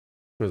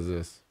What is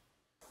this?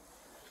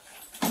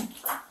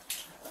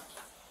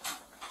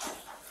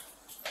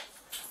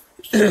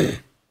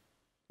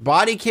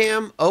 Body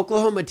cam,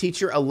 Oklahoma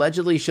teacher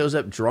allegedly shows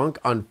up drunk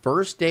on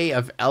first day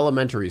of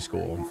elementary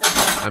school.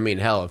 I mean,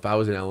 hell, if I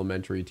was an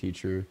elementary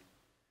teacher.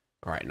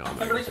 All right, no, I'm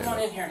not gonna say come on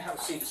that. in here and have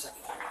a seat a second.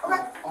 Okay.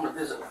 I want to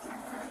visit with you.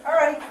 All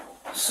right.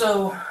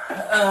 So,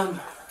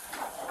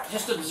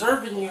 just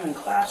observing you in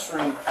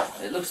classroom,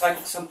 it looks like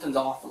something's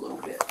off a little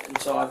bit. And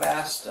so I've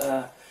asked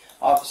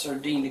Officer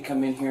Dean to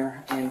come in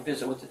here and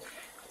visit with it.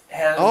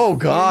 Oh,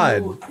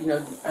 God. Have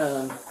you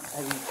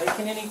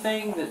taken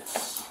anything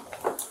that's,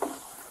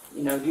 do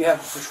you have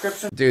a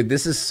prescription? Dude,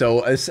 this is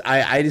so...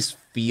 I just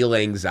feel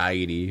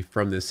anxiety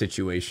from this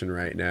situation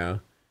right now.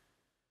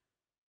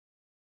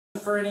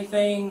 For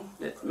anything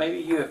that maybe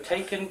you have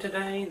taken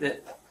today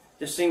that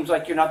just seems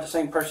like you're not the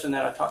same person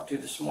that I talked to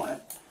this morning?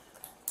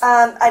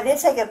 I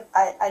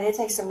did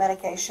take some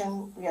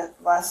medication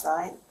last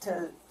night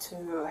to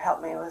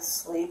help me with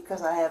sleep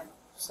because I have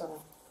some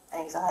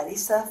anxiety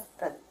stuff,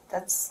 but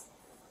that's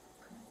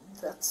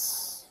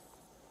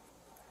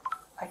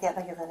I can't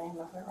think of the name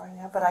of it right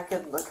now, but I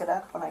could look it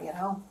up when I get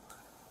home.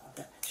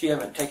 Okay. So you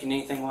haven't taken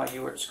anything while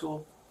you were at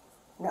school?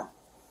 No.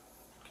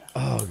 Okay.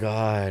 Oh,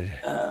 God.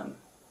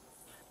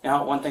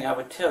 Now, one thing I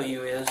would tell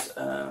you is,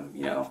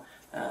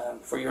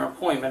 for your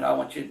employment, I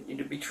want you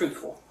to be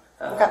truthful.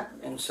 Okay.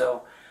 And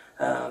so,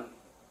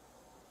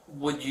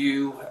 would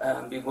you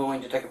be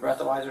willing to take a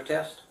breathalyzer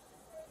test?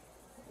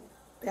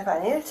 If I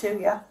needed to,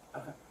 yeah.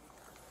 Okay.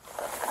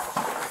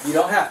 You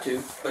don't have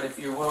to, but if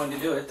you're willing to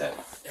do it, that...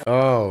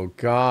 Oh,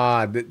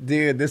 God.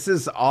 Dude, this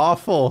is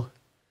awful.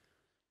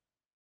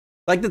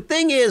 Like, the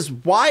thing is,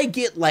 why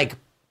get, like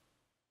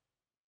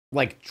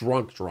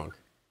drunk?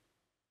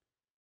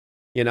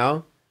 You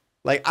know?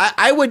 Like,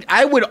 I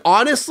would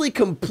honestly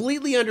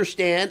completely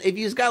understand if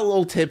you just got a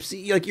little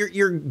tipsy. Like,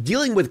 you're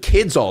dealing with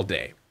kids all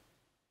day.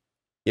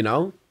 You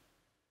know?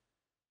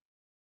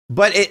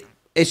 But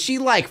is she,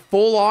 like,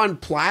 full-on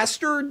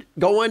plastered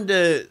going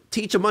to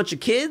teach a bunch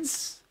of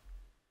kids?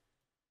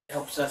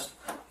 Helps us.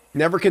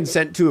 Never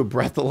consent to a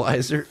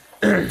breathalyzer.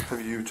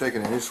 Have you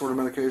taken any sort of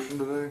medication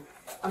today?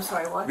 I'm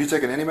sorry, what? Have you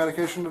taken any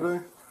medication today?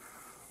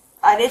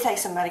 I did take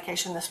some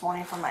medication this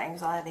morning for my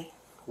anxiety.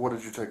 What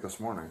did you take this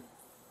morning?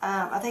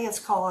 I think it's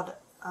called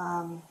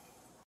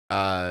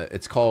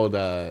It's called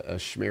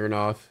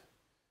Smirnoff.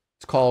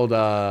 It's called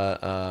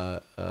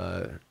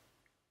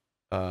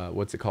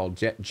what's it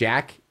called?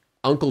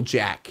 Uncle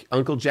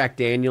Jack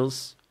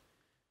Daniels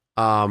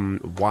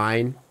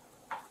wine.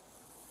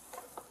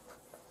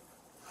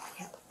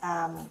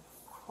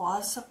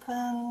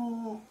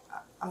 Clozapine.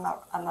 I'm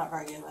not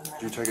very good with it.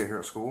 Did you take it here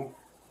at school?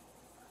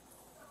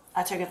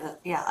 I took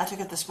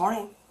it this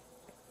morning.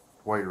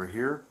 While you were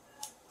here?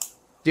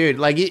 Dude,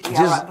 like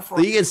right before.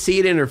 you can see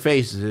it in her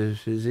face.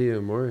 She's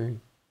even more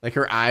like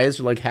her eyes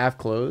are like half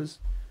closed.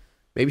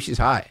 Maybe she's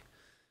high.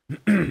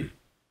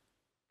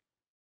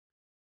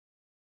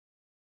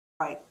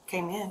 Right,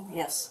 came in.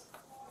 Yes.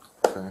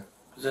 Okay.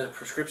 Is that a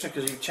prescription?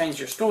 Because you changed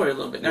your story a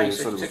little bit. Now Yeah, you you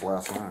said said it you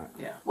was took... last night.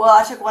 Yeah. Well,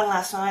 I took one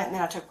last night, and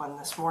then I took one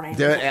this morning.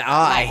 Dude, My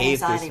I hate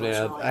this, anxiety was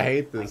man. really I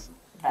hate this.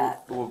 bad.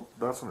 Well,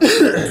 that's an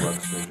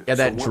Yeah,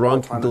 that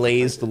drunk,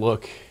 glazed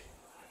look.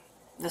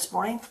 This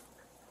morning?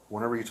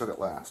 Whenever you took it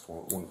last,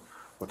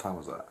 what time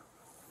was that?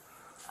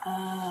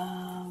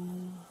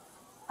 I'm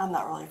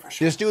not really for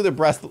sure. Just do the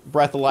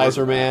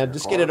breathalyzer, man.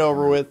 Just get it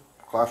over with.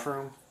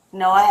 Classroom?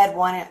 No, I had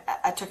one.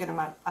 I took it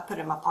I put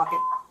it in my pocket,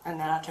 and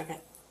then I took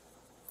it.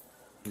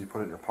 You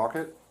put it in your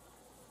pocket?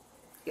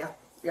 Yeah.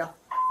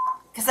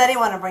 Because I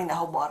didn't want to bring the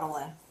whole bottle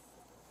in.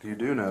 You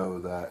do know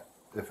that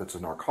if it's a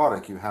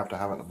narcotic, you have to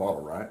have it in the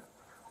bottle, right?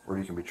 Or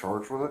you can be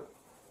charged with it?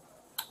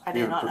 I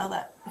did not know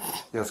that.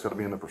 Yeah, it's got to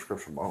be in the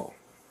prescription bottle.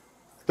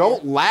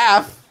 Don't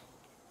laugh.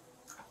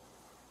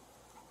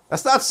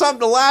 That's not something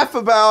to laugh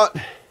about.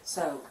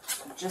 So,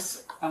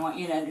 I want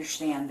you to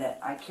understand that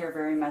I care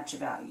very much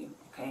about you,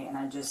 okay? And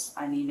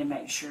I need to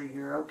make sure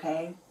you're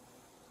okay.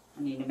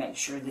 I need to make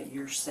sure that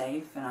you're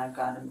safe, and I've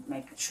got to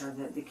make sure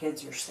that the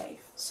kids are safe.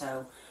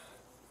 So,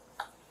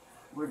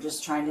 we're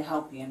just trying to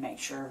help you and make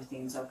sure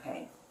everything's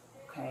okay,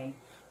 okay?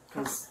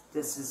 Because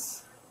this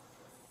is...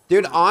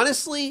 Dude,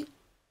 honestly,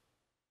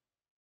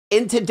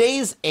 in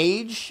today's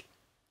age,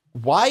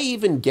 why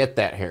even get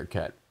that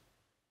haircut?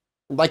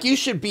 Like, you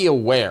should be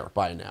aware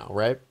by now,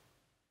 right?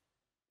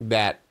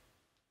 That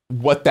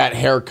what that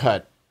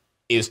haircut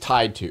is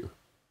tied to.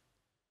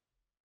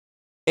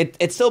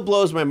 It still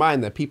blows my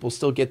mind that people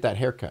still get that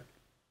haircut.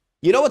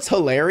 You know what's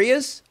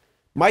hilarious?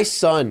 My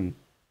son,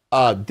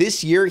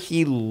 this year,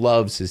 he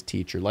loves his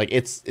teacher. Like,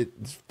 it's his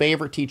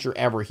favorite teacher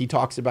ever. He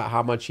talks about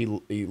how much he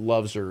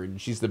loves her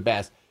and she's the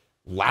best.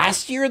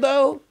 Last year,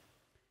 though,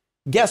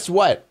 guess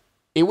what?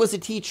 It was a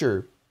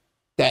teacher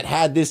that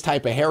had this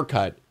type of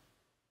haircut,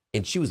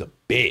 and she was a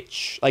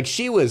bitch. Like,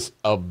 she was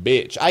a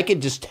bitch. I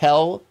could just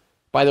tell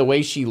by the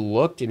way she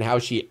looked and how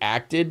she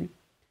acted.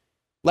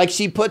 Like,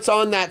 she puts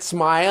on that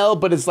smile,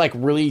 but it's like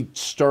really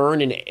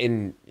stern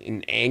and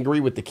angry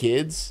with the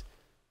kids.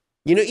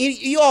 You know,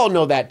 you all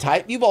know that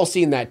type. You've all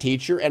seen that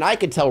teacher, and I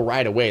could tell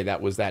right away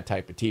that was that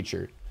type of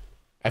teacher.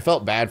 I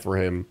felt bad for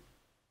him.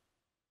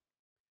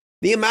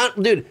 The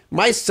amount, dude,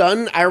 my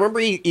son, I remember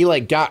he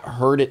like got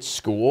hurt at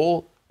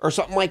school or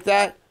something like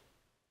that.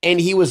 And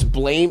he was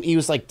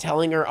like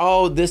telling her,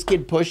 oh, this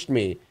kid pushed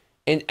me.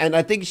 And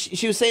I think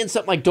she was saying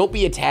something like, don't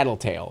be a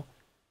tattletale.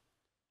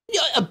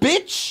 Yeah, a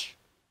bitch.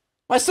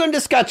 My son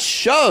just got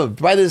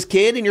shoved by this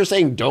kid and you're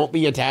saying, don't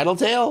be a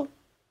tattletale?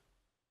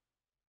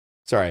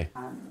 Sorry.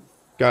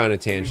 Go on a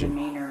tangent.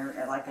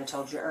 Demeanor, like I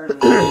told you earlier,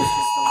 is just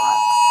a lot.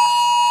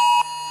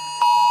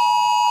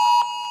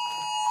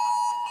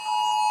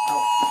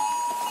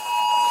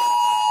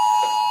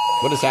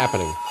 What is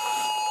happening?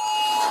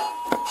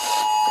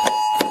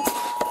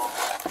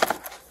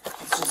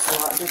 It's just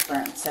a lot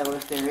different. So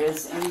if there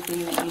is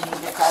anything that you need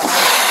to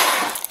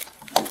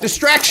cover,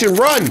 Distraction,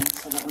 run!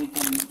 so that we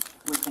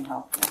can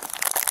help you.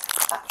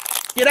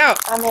 Get out!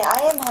 I mean, I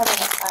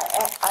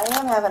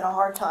am having a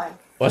hard time.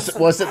 Was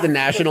it the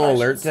national Depression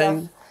alert stuff.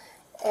 thing?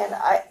 And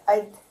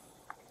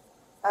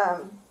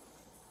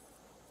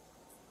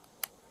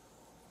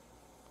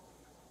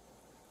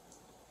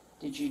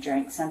Did you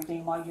drink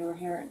something while you were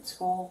here at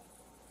school?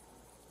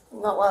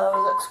 not while I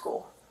was at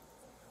school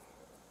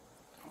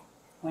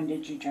When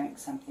did you drink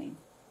something?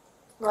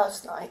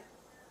 last night.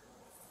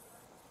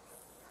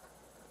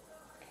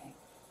 Okay.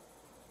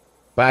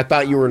 But I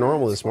thought you were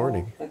normal this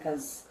morning.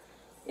 Because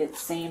it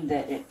seemed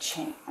that it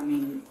changed. I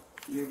mean,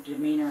 your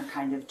demeanor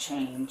kind of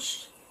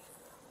changed.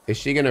 Is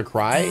she gonna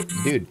cry?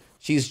 Dude,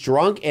 she's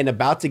drunk and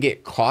about to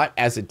get caught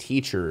as a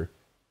teacher.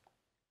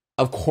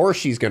 Of course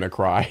she's gonna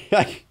cry.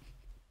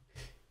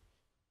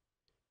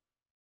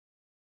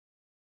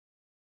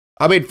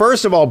 I mean,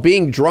 first of all,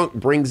 being drunk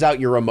brings out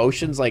your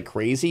emotions like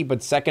crazy.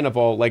 But second of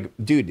all, like,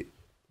 dude,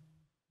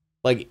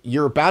 like,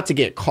 you're about to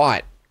get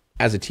caught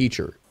as a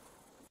teacher.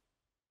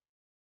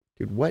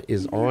 Dude, what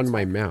is on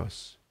my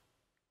mouse?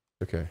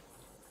 Okay.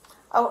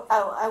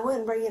 I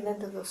wouldn't bring it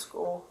into the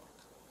school.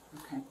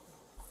 Okay.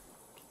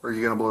 Are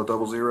you gonna blow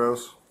double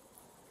zeros?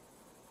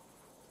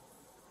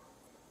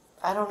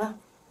 I don't know.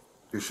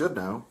 You should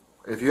know.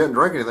 If you hadn't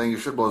drank anything, you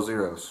should blow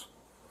zeros.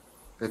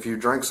 If you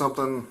drank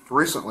something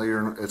recently,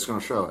 it's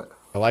going to show it.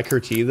 I like her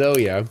tea, though,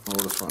 yeah. We'll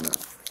just find out.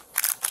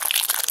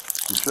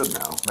 You should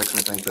know. Makes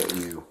me think that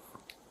you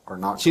are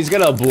not. She's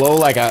going to blow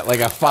like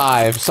a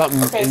 5,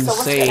 something Okay, so what's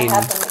insane. going to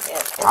happen?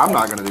 If I'm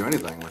not going to do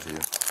anything with you.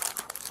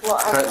 Well,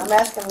 I'm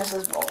asking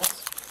Mrs.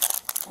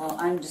 Bowles. Well,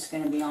 I'm just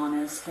going to be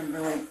honest,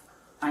 Kimberly.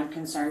 I'm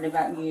concerned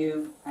about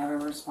you. I have a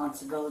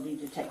responsibility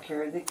to take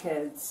care of the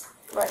kids.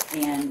 Right.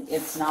 And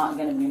it's not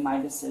going to be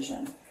my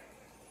decision.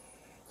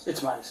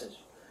 It's my decision.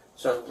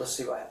 So let's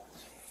see what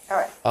happens. All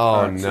right. Oh,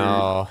 Alright, so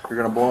no. you're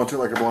going to blow into it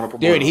like you're blowing up a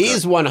Dude, balloon.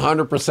 he's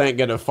 100%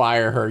 going to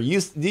fire her. Do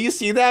you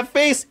see that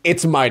face?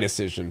 It's my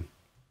decision.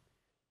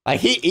 Like,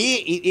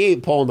 he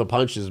ain't pulling the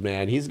punches,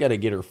 man. He's got to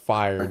get her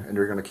fired. And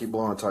you're going to keep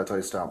blowing until I tell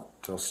you to stop.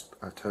 Till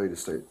I tell you to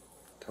stay.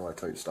 Till I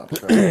tell you to stop.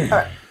 Okay? All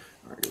right.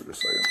 All right, give it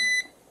just a second.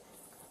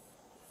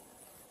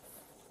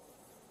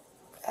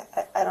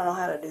 I don't know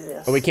how to do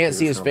this. Oh, we can't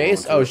see his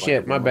face? Oh,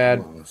 shit, my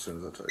bad. As soon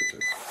as I tell you to.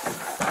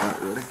 All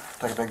right, ready?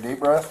 Take a big deep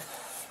breath.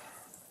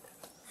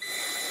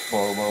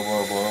 Blow, blow,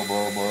 blow, blow,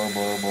 blow, blow,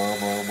 blow, blow,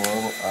 blow, blow.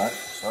 All right,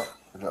 stop.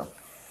 Good job.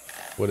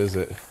 What is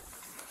it?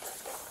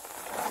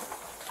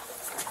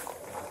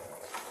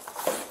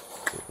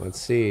 Let's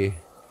see.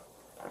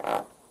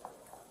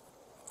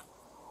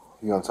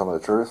 You gonna tell me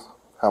the truth?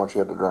 How much you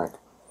had to drink?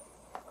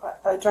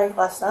 I drank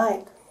last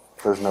night.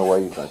 There's no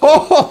way you drank.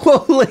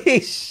 Holy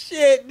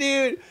shit,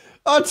 dude.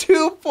 A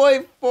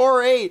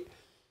 2.48.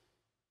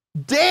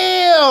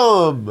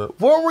 Damn.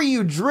 What were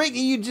you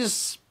drinking? You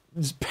just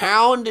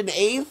pound an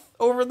eighth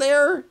over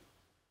there?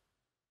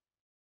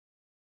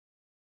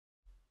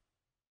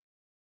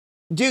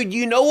 Dude,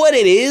 you know what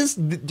it is?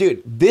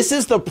 Dude, this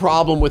is the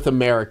problem with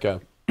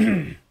America.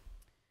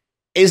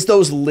 Is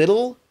those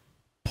little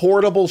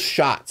portable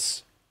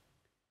shots.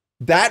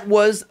 That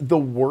was the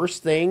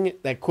worst thing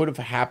that could have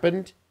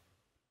happened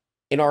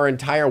in our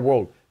entire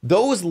world.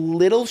 Those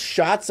little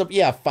shots of,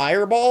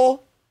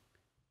 Fireball,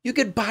 you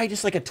could buy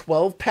just like a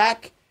 12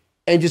 pack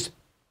and just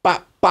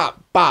bop,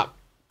 bop, bop.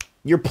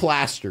 You're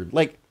plastered.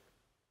 Like,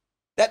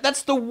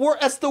 that's the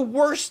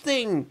worst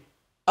thing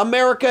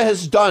America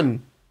has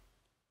done.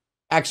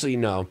 Actually,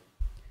 no.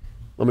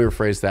 Let me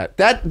rephrase that.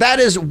 That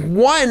is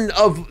one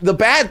of the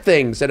bad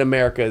things that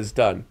America has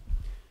done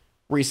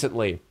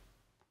recently.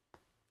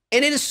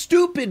 And it is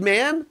stupid,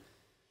 man.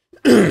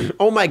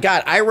 Oh my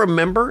God. I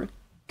remember,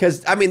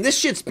 because, I mean, this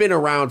shit's been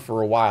around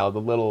for a while, the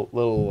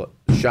little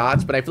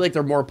shots, but I feel like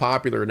they're more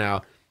popular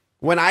now.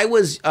 When I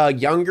was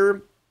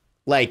younger,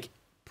 like,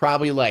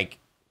 probably like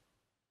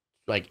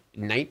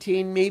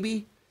 19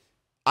 maybe,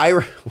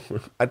 I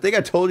think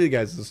I told you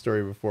guys this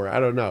story before. I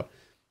don't know.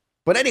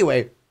 But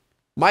anyway,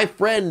 my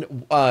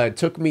friend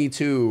took me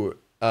to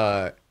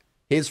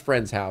his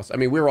friend's house. I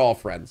mean, we were all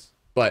friends,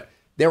 but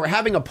they were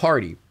having a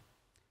party.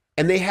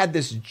 And they had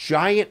this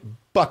giant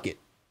bucket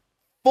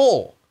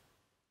full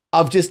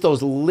of just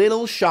those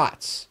little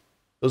shots.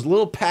 Those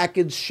little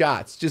packaged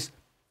shots, just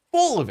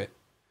full of it.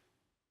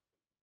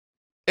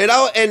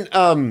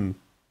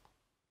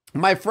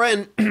 My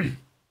friend,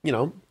 you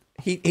know,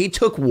 he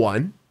took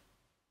one,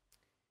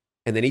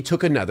 and then he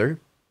took another,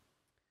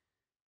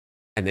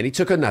 and then he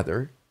took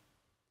another,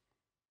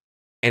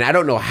 and I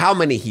don't know how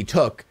many he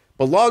took,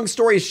 but long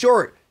story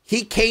short,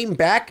 he came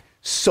back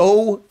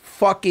so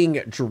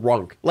fucking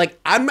drunk. Like,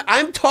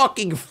 I'm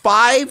talking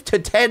 5 to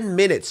 10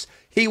 minutes.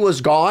 He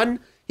was gone.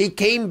 He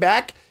came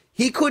back.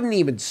 He couldn't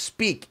even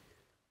speak.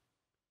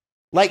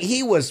 Like,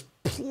 he was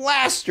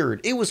plastered.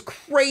 It was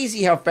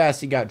crazy how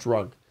fast he got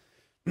drunk.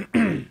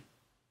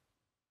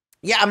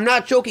 Yeah, I'm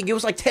not joking. It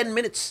was like 10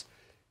 minutes.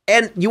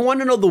 And you want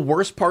to know the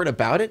worst part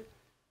about it?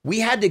 We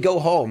had to go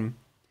home,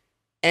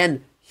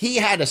 and he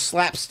had a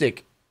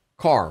slapstick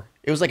car.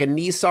 It was like a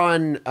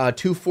Nissan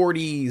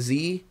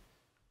 240Z.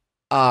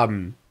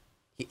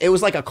 It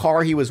was like a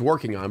car he was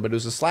working on, but it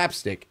was a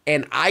slapstick.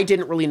 And I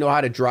didn't really know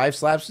how to drive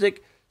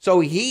slapstick. So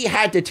he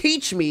had to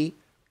teach me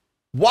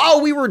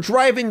while we were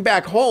driving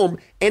back home.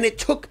 And it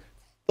took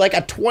like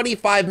a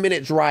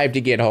 25-minute drive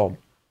to get home.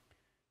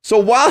 So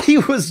while he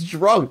was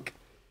drunk,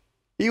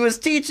 he was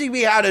teaching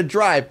me how to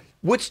drive,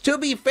 which, to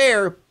be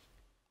fair,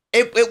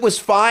 it was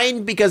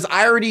fine because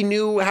I already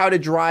knew how to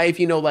drive.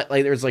 You know, like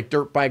there's like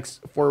dirt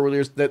bikes,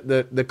 four-wheelers.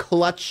 The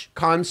clutch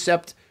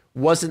concept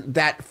wasn't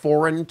that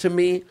foreign to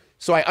me.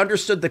 So I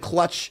understood the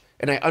clutch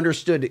and I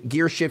understood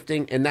gear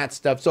shifting and that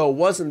stuff. So it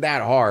wasn't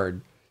that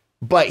hard.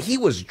 But he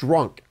was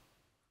drunk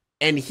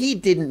and he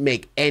didn't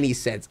make any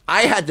sense.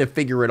 I had to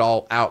figure it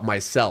all out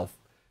myself.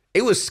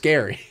 It was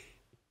scary.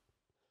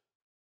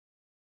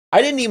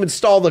 I didn't even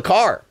stall the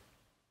car,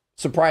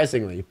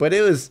 surprisingly, but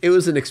it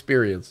was an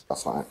experience.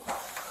 That's fine.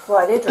 Well,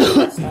 I did drink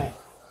last night.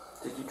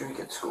 Did you drink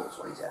at school? Is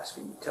what he's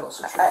asking you. Tell us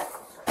the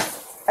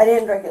truth. I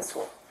didn't drink at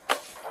school.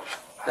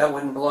 That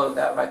wouldn't blow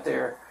that right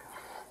there.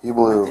 You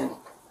blew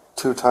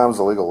 2 times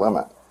the legal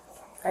limit.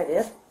 I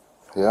did.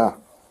 Yeah.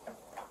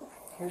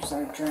 Here's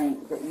our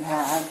drink that you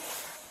had.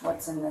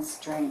 What's in this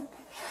drink?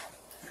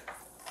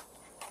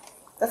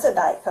 That's a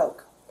Diet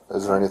Coke.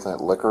 Is there anything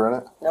liquor in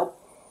it? Nope.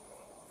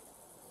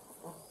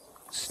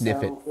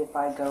 Sniff it. So if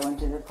I go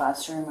into the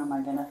classroom, am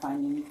I going to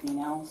find anything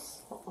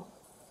else?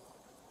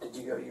 Did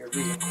you go to your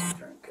vehicle and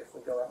drink if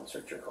we go out and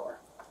search your car?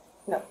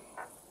 No.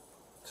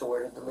 So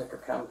where did the liquor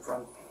come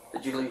from?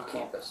 Did you leave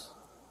campus?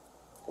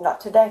 Not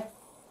today.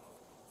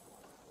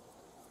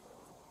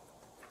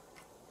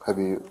 Have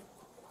you...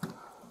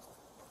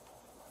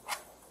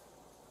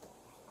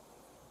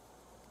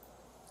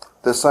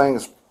 This saying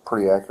is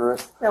pretty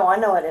accurate. No, I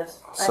know it is.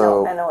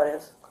 So- I know it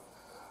is.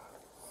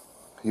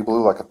 You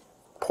blew like a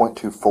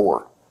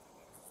 .24.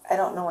 I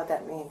don't know what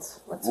that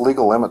means. What's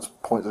Legal limit's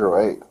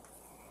 .08.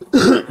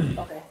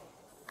 okay?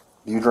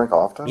 Do you drink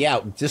often? Yeah,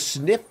 just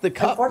sniff the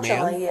cup,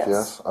 Unfortunately, man. yes.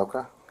 Yes.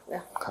 Okay.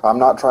 Yeah. I'm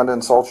not trying to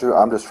insult you.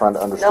 I'm just trying to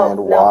No, understand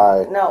no,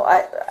 why. no.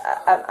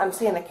 I'm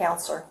seeing a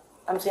counselor.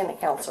 I'm seeing a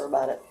counselor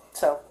about it.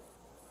 So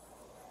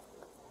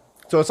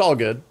So it's all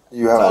good.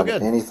 You It's all haven't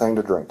good. had anything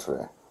to drink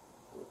today.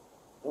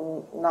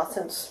 not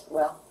since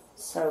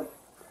So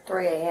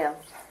 3 a.m.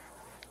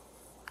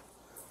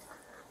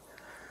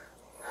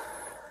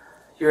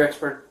 Your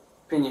expert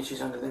opinion,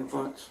 she's under the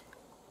influence.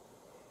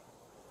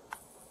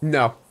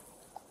 No.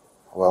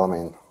 Well, I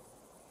mean,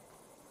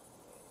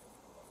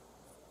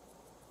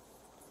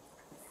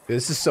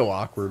 This is so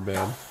awkward,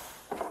 man.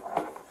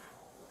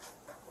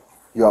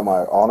 you want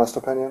my honest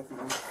opinion?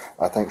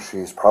 I think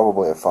she's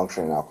probably a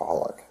functioning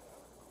alcoholic.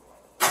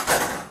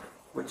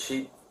 Would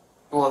she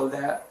blow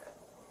that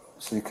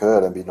So you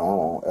could and be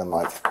normal and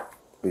like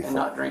be. and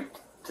not drink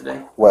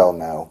today? Well,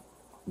 no,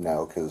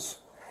 because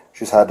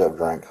she's had to have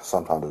drank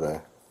sometime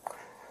today.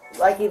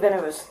 Like even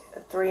if it was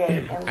 3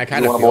 a.m. I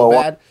kind You of wanna feel blow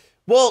up? bad.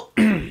 Well,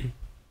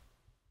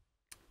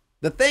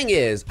 the thing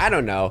is, I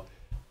don't know.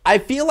 I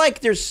feel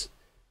like there's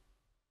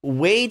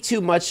way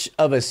too much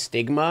of a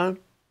stigma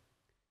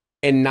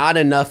and not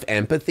enough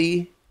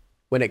empathy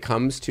when it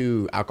comes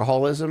to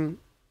alcoholism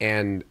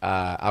and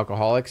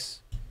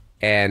alcoholics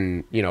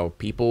and, you know,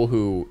 people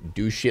who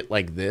do shit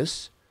like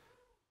this.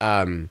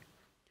 You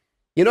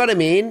know what I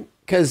mean?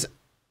 Because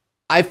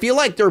I feel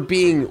like they're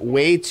being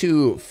way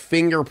too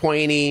finger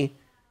pointy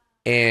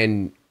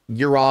and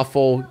you're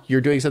awful,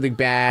 you're doing something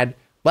bad.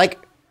 Like,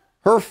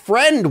 her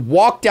friend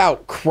walked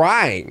out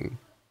crying.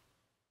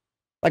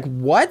 Like,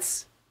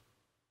 what?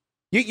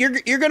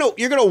 You're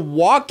gonna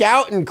walk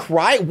out and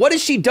cry? What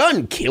has she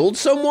done? Killed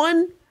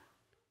someone?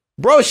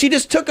 Bro, she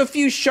just took a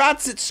few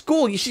shots at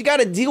school. She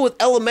got to deal with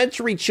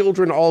elementary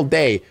children all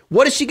day.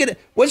 What is she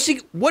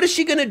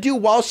gonna do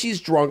while she's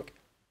drunk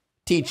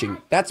teaching?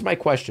 That's my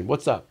question.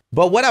 What's up?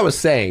 But what I was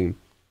saying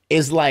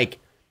is, like,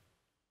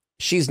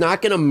 she's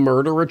not gonna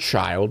murder a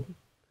child.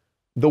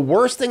 The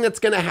worst thing that's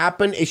gonna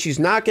happen is she's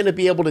not gonna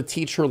be able to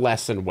teach her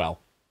lesson well.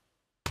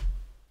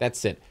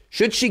 That's it.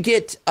 Should she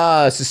get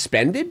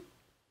suspended?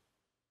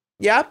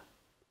 Yeah.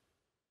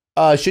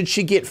 Should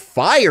she get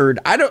fired?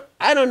 I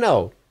don't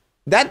know.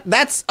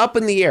 That's up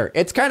in the air.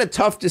 It's kind of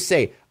tough to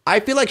say. I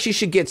feel like she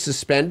should get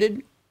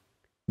suspended,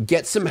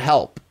 get some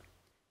help,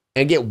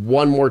 and get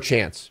one more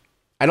chance.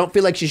 I don't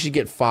feel like she should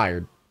get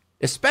fired,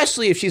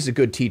 especially if she's a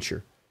good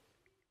teacher.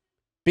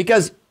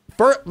 Because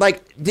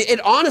it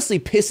honestly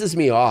pisses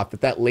me off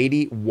that that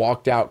lady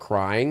walked out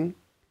crying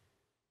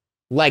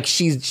like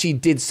she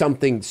did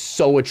something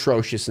so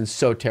atrocious and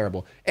so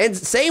terrible. And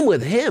same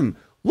with him.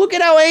 Look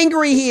at how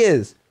angry he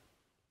is.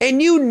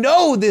 And you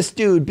know this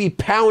dude be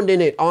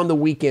pounding it on the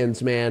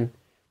weekends, man.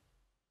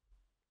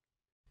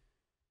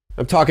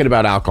 I'm talking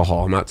about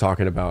alcohol. I'm not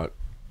talking about,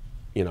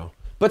 you know.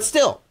 But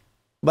still,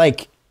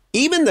 like,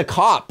 even the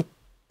cop,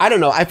 I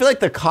don't know. I feel like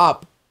the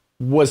cop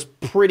was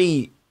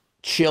pretty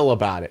chill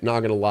about it,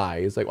 not gonna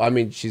lie. He's like, well, I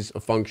mean, she's a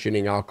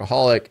functioning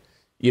alcoholic.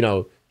 You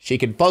know, she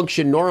can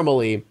function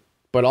normally,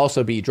 but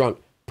also be drunk.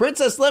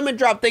 Princess Lemon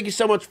Drop, thank you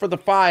so much for the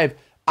 5.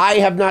 I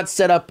have not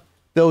set up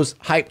those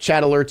hype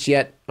chat alerts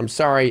yet. I'm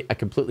sorry, I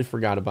completely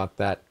forgot about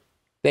that.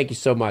 Thank you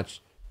so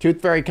much. Tooth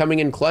Fairy coming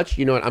in clutch.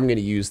 You know what? I'm going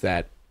to use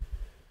that.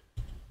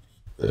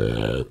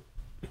 I'm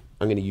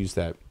going to use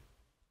that.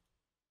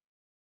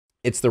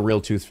 It's the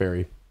real Tooth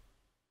Fairy.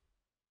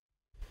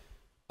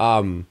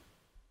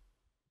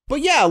 But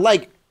yeah,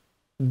 like,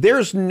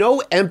 there's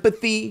no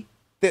empathy.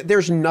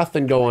 There's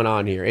nothing going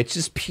on here. It's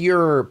just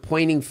pure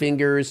pointing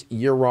fingers.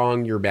 You're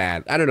wrong. You're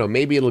bad. I don't know.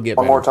 Maybe it'll get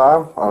One better. more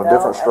time on a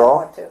different I don't straw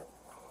want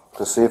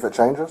to see if it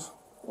changes.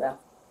 No.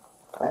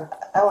 Okay.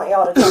 I want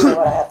y'all to tell me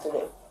what I have to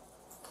do.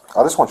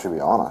 I just want you to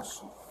be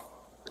honest.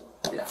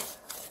 Yeah.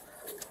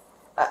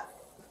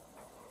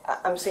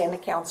 I'm seeing a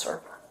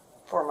counselor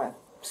for my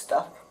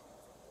stuff.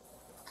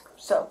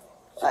 So,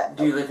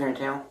 Do you live here in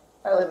town?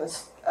 I live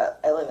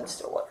in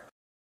Stillwater.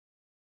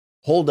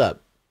 Hold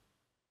up.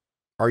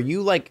 Are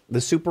you like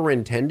the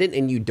superintendent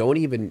and you don't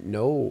even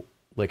know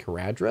like her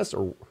address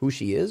or who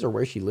she is or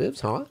where she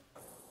lives, huh?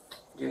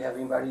 Do you have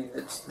anybody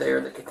that's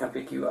there that could come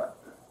pick you up?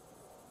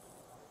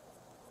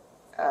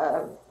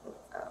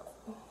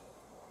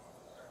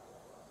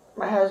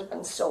 My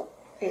husband's still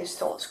at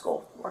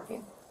school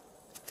working.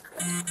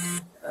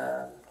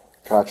 Can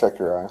I check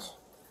your eyes?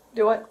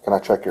 Do it? Can I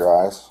check your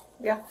eyes?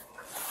 Yeah.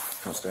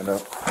 Can I stand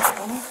up?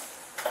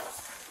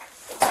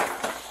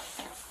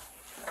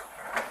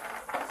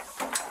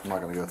 I'm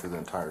not going to go through the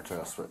entire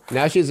test, but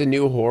Now she's a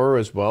new horror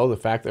as well. The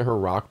fact that her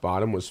rock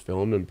bottom was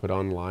filmed and put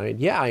online.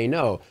 Yeah, I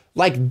know.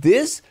 Like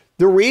this,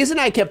 the reason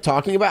I kept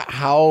talking about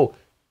how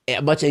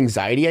much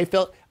anxiety I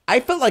felt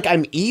like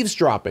I'm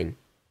eavesdropping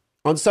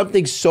on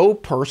something so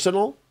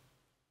personal.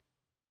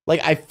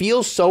 Like I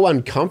feel so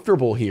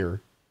uncomfortable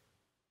here.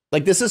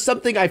 Like this is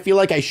something I feel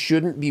like I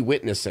shouldn't be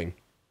witnessing.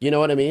 You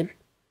know what I mean?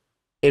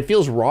 It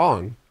feels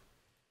wrong.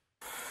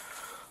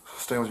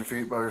 stand with your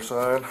feet by your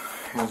side,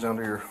 hands down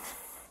to your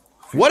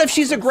What if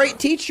she's a great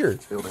teacher?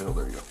 heel to heel.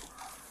 There you go.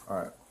 All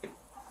right.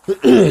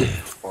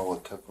 Follow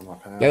the tip of my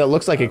pad. Yeah, that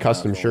looks like a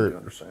custom You shirt.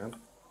 understand?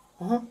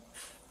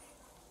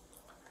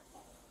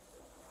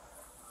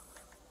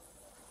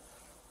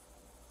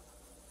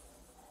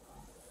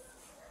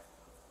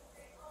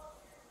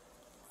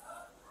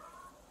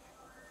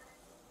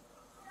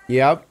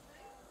 Yep.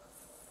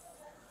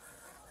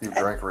 You've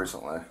drank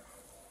recently.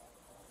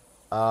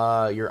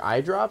 Your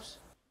eye drops?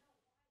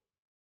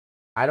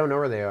 I don't know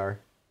where they are.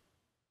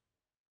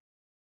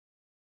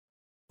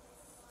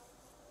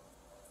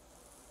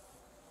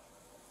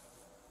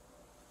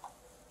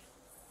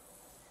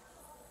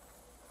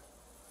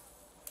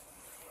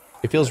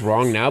 It feels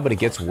wrong now, but it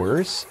gets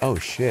worse? Oh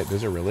shit,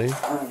 does it really?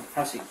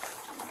 I see.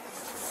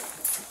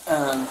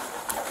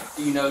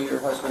 Do you know your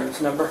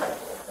husband's number?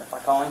 If I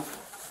call him?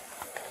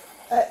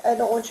 I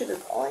don't want you to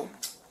call him.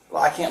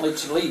 Well, I can't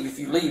let you leave. If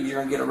you leave, you're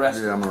gonna get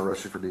arrested. Yeah, I'm gonna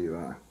arrest you for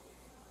DUI.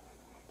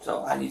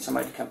 So I need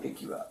somebody to come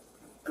pick you up.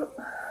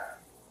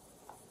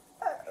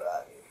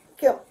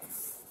 Kim.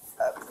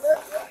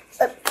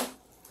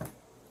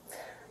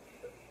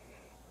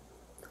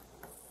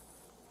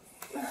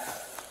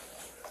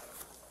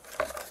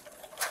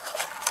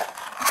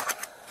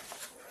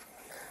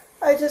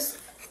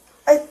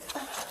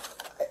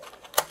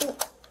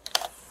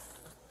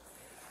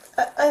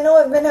 I know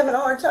I've been having a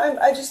hard time.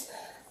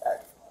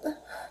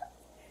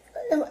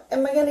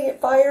 Am I gonna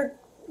get fired?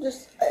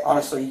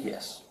 Honestly,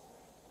 yes.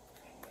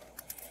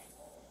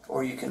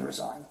 Or you can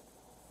resign.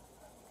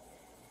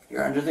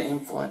 You're under the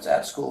influence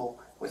at school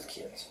with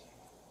kids.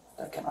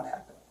 That cannot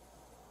happen.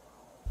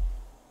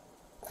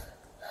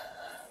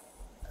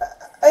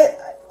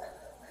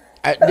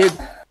 Dude,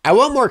 I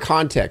want more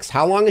context.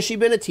 How long has she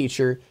been a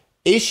teacher?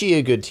 Is she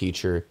a good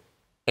teacher?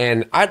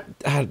 And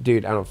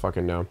dude, I don't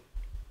fucking know.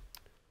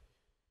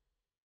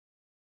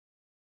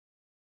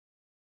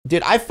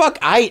 Dude,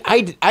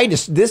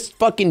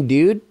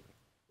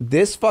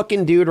 this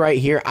fucking dude right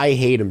here, I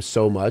hate him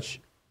so much.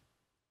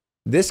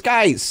 This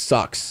guy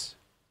sucks.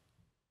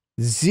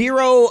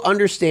 Zero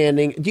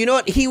understanding. Do you know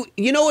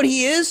what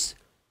he is?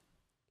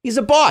 He's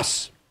a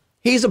boss.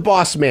 He's a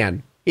boss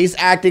man. He's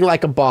acting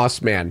like a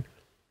boss man.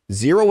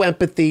 Zero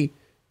empathy,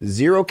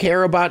 zero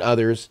care about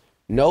others,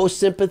 no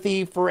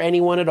sympathy for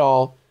anyone at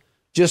all.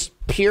 Just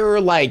pure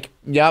like,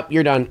 yep,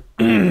 you're done.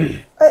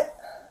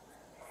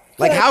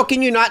 Like, how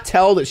can you not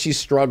tell that she's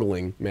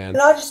struggling, man?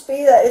 Can I just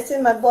be that it's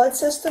in my blood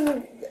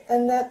system?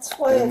 and that's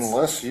why it's.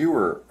 Unless you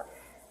were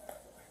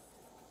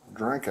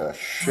drank a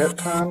shit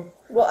ton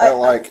Well, at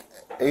like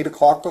 8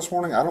 o'clock this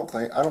morning. I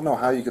don't know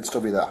how you could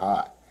still be that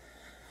high.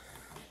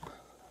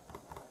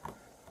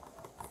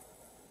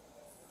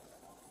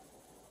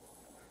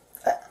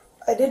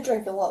 I did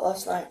drink a lot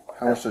last night.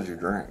 How much did you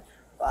drink?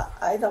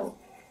 I don't.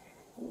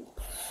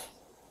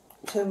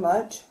 Too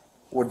much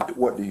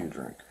What do you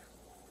drink?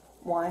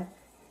 wine.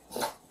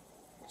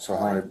 So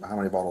how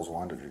many bottles of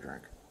wine did you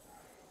drink?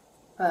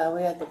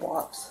 We had the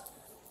box.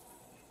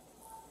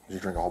 Did you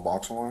drink a whole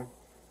box of wine?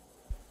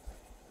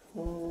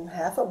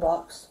 Half a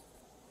box.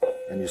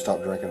 And you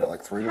stopped drinking at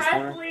like 3 this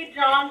morning? Presley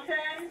Johnson,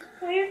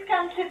 please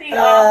come to the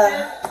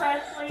office.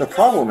 Presley The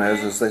problem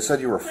Johnson. is they said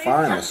you were Please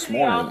fine come this to the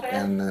morning, office.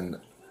 and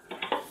then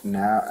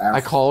now after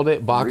I called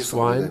it boxed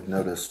recently, wine. they've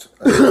noticed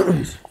a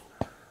difference.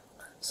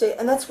 See,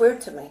 and that's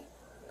weird to me.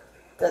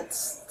 That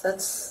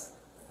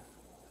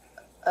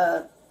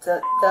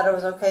I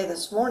was okay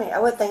this morning. I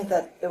would think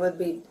that it would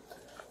be.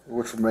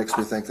 Which makes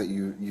me think that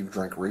you've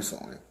drank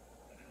recently.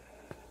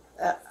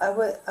 I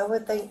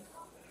would think.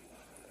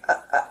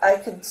 I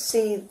could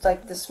see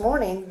like this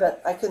morning,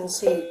 but I couldn't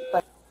see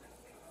like.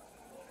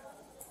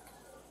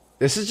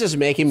 This is just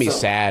making me So-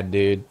 sad,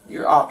 dude.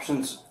 Your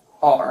options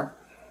are: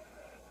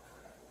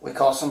 we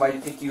call somebody to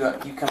pick you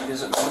up. You come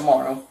visit me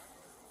tomorrow.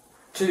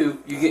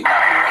 2, you get.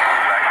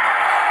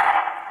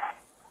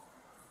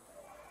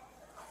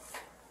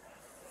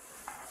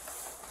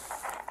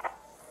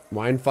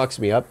 Wine fucks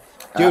me up,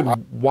 dude.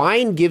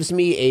 Wine gives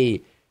me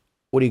a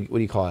what do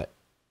you call it?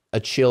 A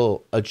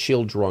chill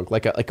drunk,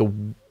 like a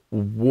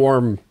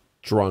warm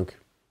drunk.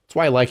 That's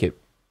why I like it,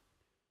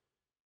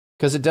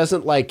 because it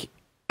doesn't like,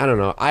 I don't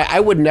know. I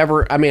would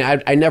never. I mean,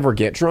 I never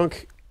get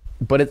drunk,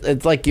 but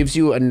it like gives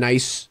you a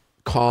nice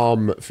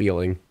calm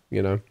feeling.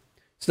 You know,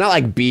 it's not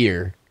like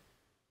beer,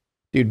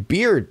 dude.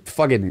 Beer,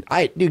 fucking,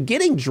 dude.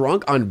 Getting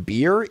drunk on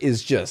beer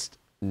is just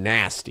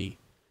nasty.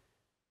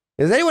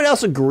 Does anyone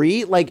else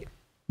agree? Like,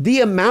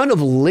 the amount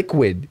of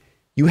liquid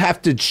you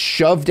have to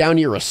shove down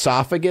your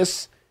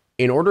esophagus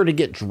in order to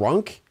get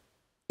drunk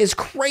is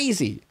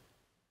crazy.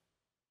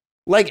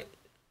 Like,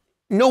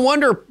 no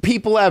wonder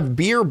people have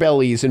beer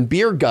bellies and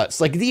beer guts.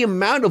 Like, the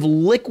amount of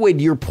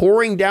liquid you're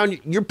pouring down,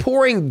 you're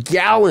pouring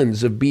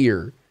gallons of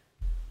beer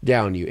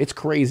down you. It's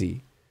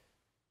crazy.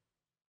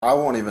 I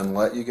won't even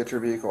let you get your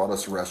vehicle. I'll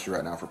just arrest you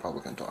right now for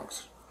public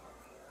intox.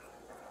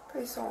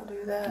 Please don't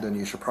do that. Then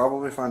you should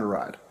probably find a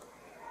ride.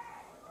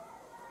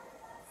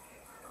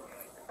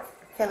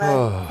 Can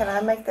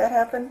I make that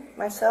happen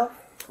myself?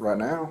 Right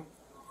now.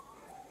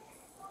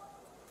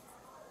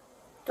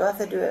 Do I have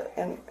to do it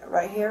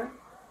right here?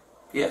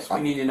 Yes,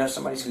 we need to know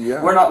somebody's.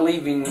 Yeah. We're not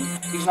leaving.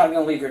 He's not going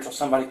to leave here until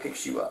somebody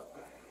picks you up.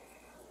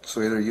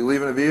 So either you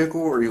leave in a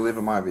vehicle or you leave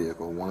in my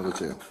vehicle. One of the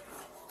two.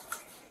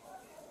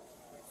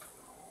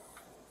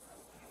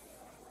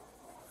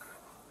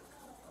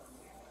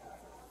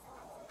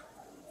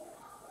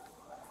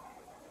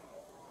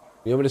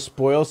 You want me to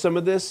spoil some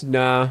of this?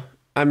 Nah.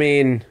 I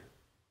mean,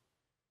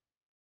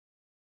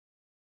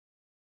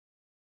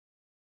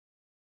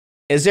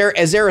 is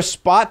there a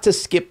spot to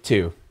skip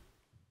to?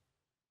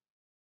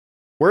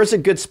 Where's a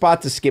good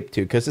spot to skip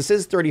to? Because this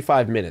is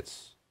 35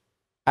 minutes.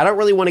 I don't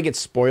really want to get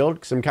spoiled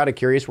because I'm kind of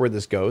curious where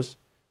this goes.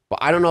 But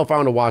I don't know if I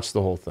want to watch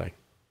the whole thing.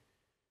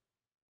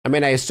 I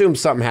mean, I assume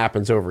something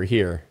happens over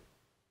here.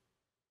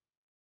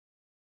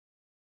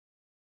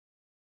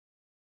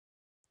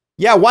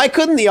 Yeah, why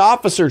couldn't the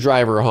officer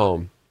drive her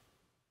home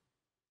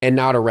and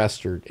not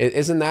arrest her?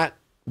 Isn't that...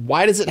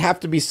 Why does it have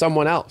to be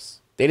someone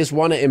else? They just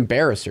want to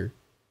embarrass her.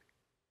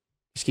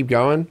 Just keep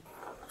going.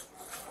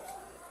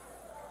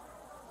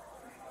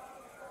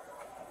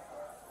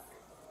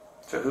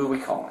 So who are we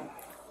calling?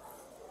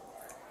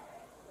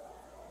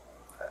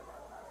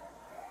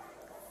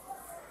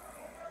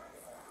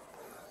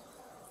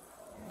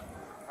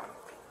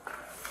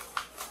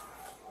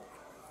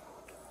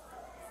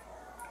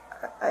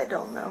 I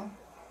don't know.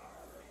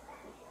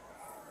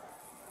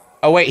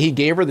 Oh, wait, he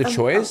gave her the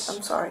choice?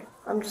 I'm sorry.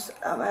 I'm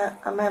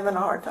having a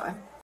hard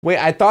time. Wait,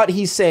 I thought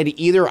he said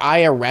either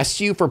I arrest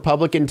you for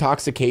public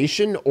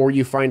intoxication or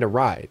you find a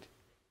ride.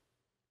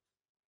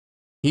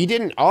 He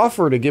didn't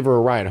offer to give her a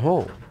ride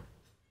home.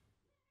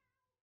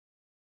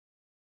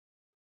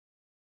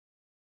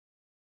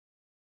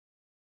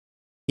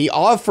 He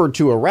offered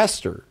to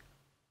arrest her.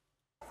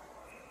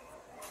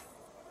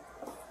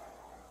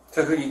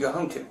 So who do you go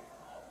home to?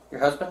 Your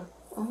husband?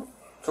 Mm-hmm.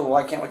 So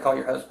why can't we call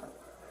your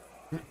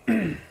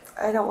husband?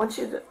 I don't want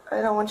you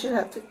to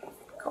have to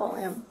call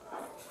him.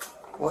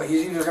 Well,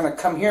 he's either going to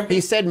come here. He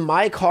said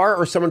my car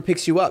or someone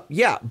picks you up.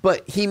 Yeah,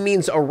 but he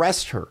means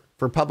arrest her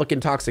for public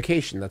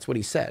intoxication. That's what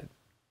he said.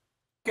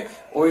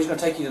 Or he's going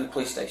to take you to the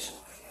police station.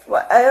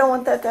 Well, I don't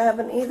want that to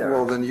happen either.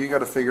 Well, then you got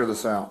to figure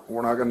this out.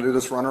 We're not going to do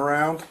this run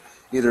around.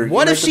 Either.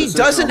 What you if make the she decision,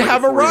 doesn't I'll make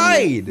have it a for you, and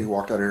ride? You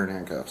walked out here in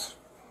handcuffs.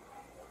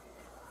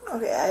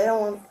 Okay, I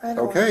don't want.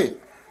 Okay,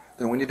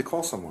 then we need to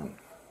call someone.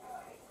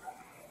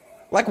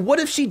 Like, what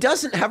if she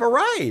doesn't have a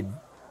ride?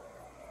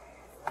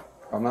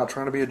 I'm not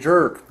trying to be a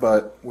jerk,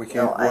 but we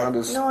can't No, run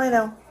this. no, I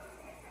know.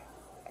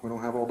 We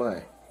don't have all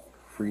day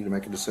for you to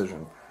make a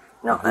decision.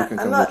 No, Who can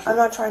I'm come not. get you? I'm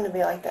not trying to be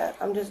like that.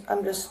 I'm.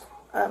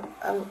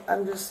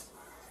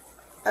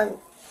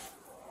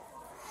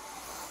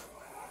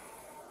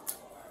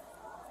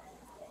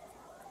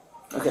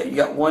 Okay, you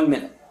got 1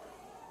 minute.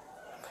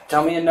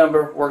 Tell me a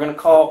number we're going to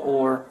call,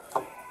 or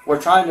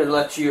we're trying to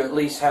let you at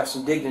least have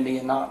some dignity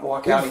and not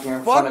walk out of here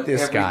in front Fuck of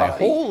this everybody. guy.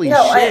 Holy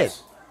No,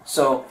 shit.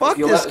 So Fuck if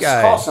you'll this let guy.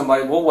 us call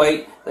somebody, we'll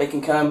wait. They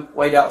can come,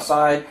 wait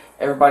outside.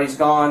 Everybody's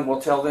gone.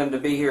 We'll tell them to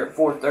be here at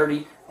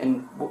 4:30,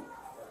 and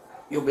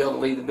you'll be able to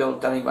leave the building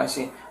without anybody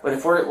seeing. But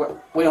if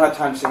we don't have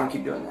time to sit here and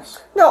keep doing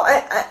this. No,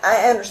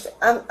 I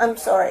understand. I'm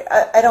sorry.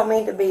 I don't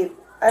mean to be.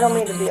 I don't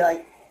mean to be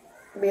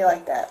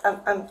like that.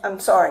 I'm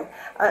sorry.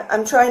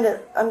 I'm trying to.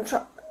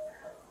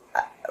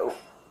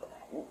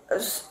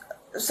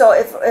 So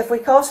if we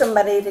call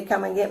somebody to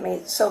come and get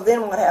me, so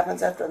then what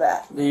happens after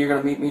that? Then you're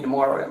going to meet me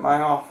tomorrow at my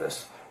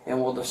office,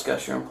 and we'll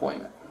discuss your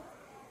appointment.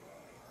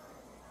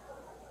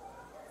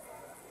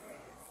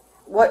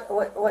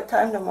 What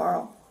time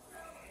tomorrow?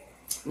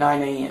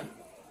 9 a.m.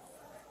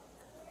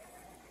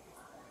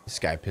 This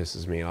guy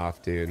pisses me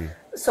off, dude.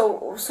 So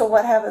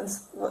what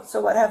happens? So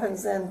what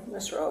happens then,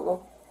 Mr.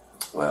 Ogle?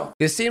 Well,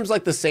 This seems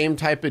like the same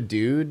type of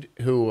dude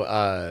who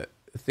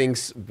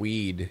thinks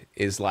weed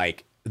is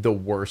like the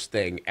worst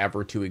thing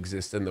ever to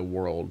exist in the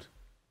world.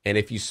 And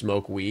if you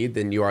smoke weed,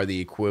 then you are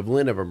the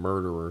equivalent of a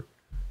murderer.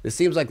 This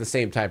seems like the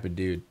same type of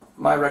dude.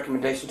 my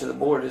recommendation to the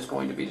board is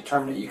going to be to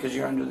terminate you because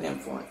you're under the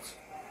influence.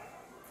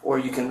 Or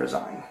you can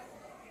resign.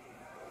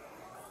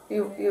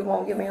 You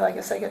won't give me like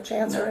a second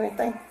chance or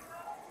anything?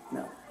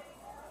 No,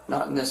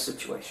 not in this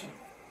situation.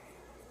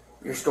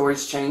 Your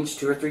story's changed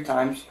 2 or 3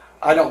 times.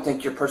 I don't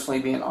think you're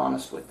personally being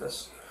honest with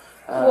us.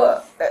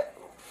 What?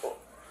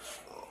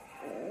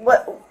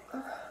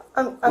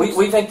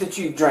 We think that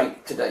you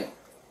drank today.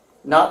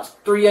 Not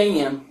 3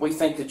 a.m. We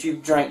think that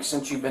you've drank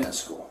since you've been at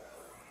school.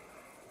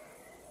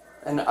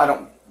 And I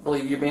don't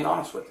believe you're being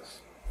honest with us.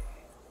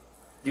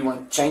 Do you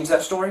want to change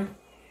that story?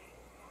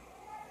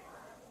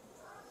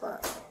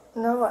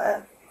 No,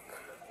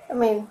 I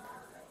mean,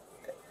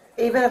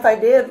 even if I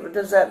did,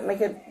 does that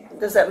make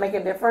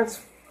a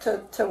difference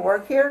to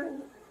work here?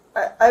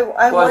 I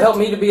Well, it want helped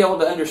me to be able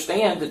to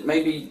understand that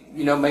maybe,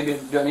 maybe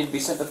do I need to be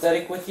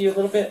sympathetic with you a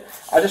little bit?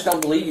 I just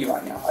don't believe you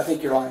right now. I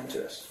think you're lying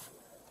to us.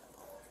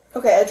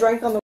 Okay, I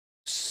drank on the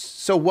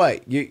So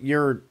what?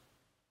 You're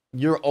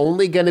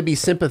only going to be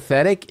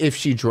sympathetic if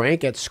she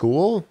drank at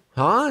school?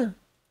 Huh?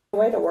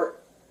 way to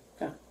work.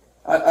 Okay.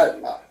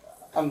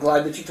 I'm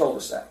glad that you told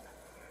us that.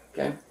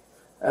 Okay.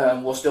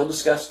 We'll still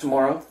discuss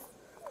tomorrow.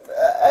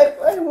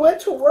 I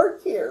went to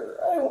work here.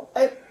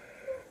 I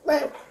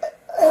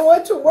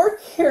went to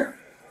work here.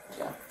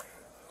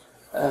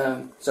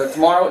 So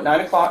tomorrow at 9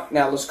 o'clock.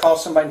 Now let's call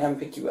somebody and have them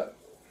pick you up.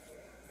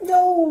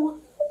 No,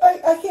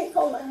 I can't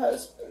call my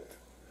husband.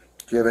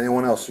 Do you have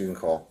anyone else you can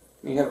call?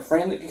 You have a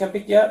friend that can come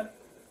pick you up?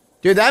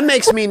 Dude, that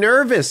makes me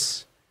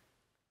nervous.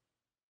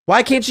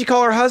 Why can't she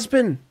call her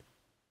husband?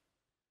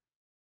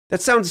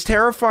 That sounds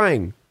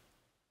terrifying.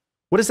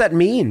 What does that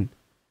mean?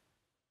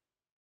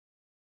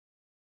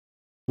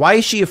 Why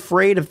is she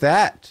afraid of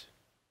that?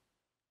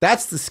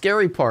 That's the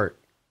scary part.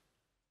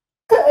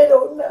 I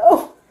don't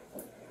know.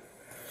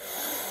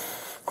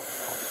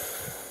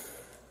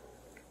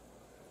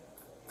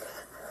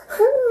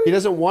 He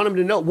doesn't want him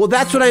to know. Well,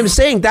 that's what I'm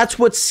saying. That's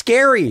what's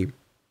scary.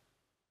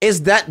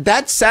 Is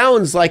that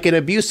sounds like an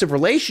abusive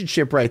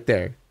relationship right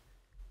there.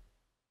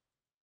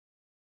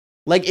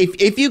 Like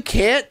if you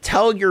can't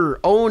tell your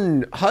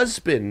own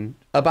husband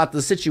about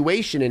the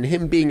situation and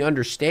him being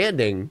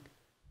understanding,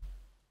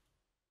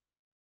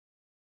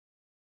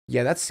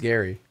 yeah, that's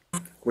scary.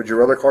 Would you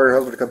rather call your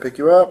husband to come pick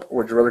you up, or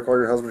would you rather call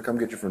your husband to come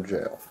get you from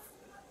jail?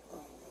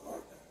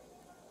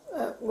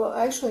 Well,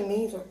 actually,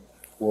 neither.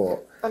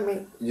 Well, I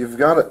mean, you've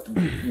got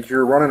it.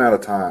 You're running out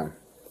of time.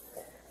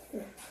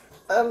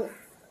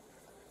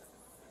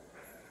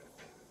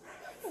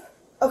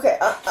 Okay,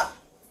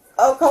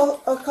 I'll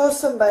call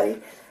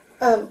somebody.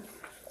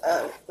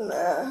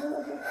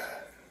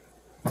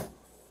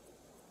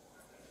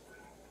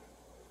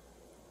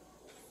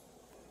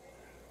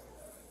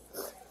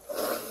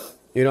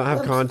 You don't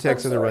have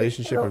context of the sorry.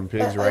 relationship I and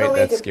don't- Pig's I don't right. mean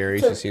That's to- scary.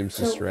 to- She seems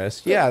to-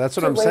 distressed. to- Yeah, that's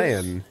what to I'm waste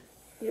saying.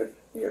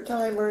 Your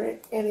time or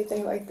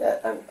anything like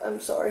that.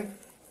 I'm sorry.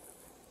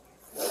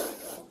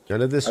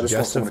 None of this I just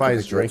want someone to justifies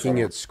come pick you up drinking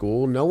somewhere. at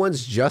school. No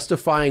one's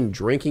justifying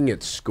drinking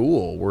at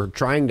school. We're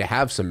trying to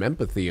have some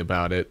empathy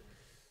about it.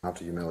 Not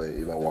to humiliate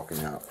you by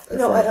walking out.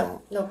 No, I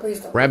don't. No, please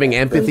don't. We're having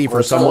empathy for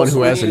Let's someone also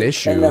who has give an you a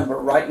issue. number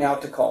right now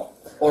to call,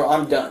 or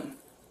I'm done.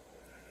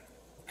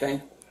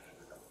 Okay.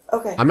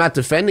 Okay. I'm not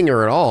defending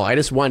her at all. I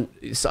just want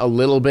a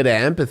little bit of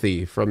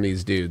empathy from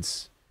these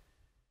dudes.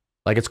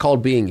 Like, it's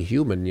called being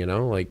human, you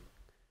know? Like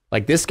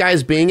this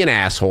guy's being an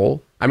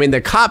asshole. I mean, the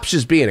cop's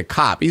just being a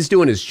cop. He's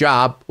doing his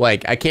job.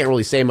 Like, I can't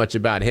really say much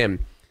about him.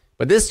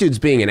 But this dude's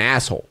being an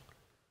asshole.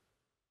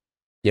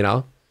 You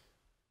know?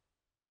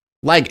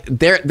 Like,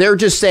 they're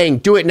just saying,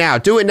 do it now,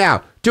 do it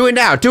now, do it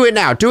now, do it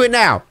now, do it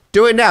now,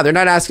 do it now. They're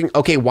not asking,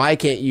 okay, why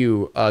can't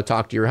you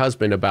talk to your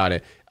husband about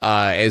it?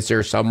 Is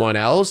there someone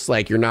else?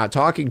 Like, you're not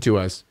talking to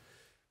us.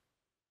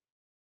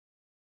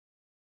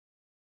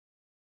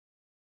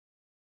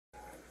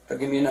 So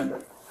give me a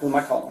number. Who am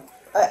I calling?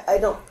 I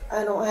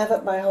don't have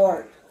it by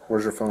heart.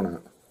 Where's your phone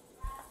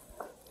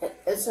at?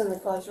 It's in the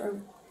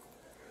classroom.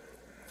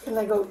 Can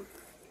I go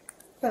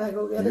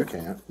get You it?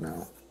 can't,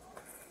 no.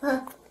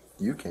 Huh?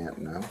 You can't,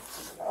 no.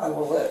 I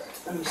will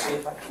let me see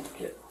if I can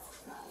get.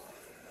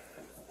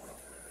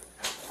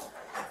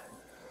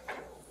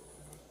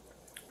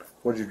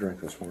 What'd you drink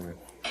this morning?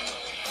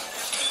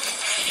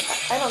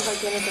 I don't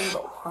drink anything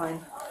but wine.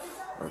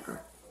 Okay.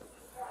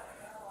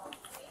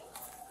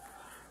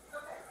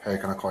 Hey,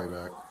 can I call you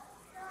back? All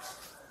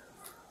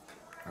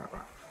right, bye.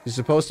 You're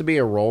supposed to be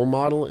a role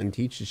model and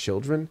teach the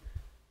children.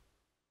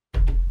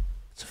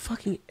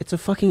 It's a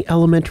fucking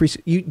elementary.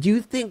 Do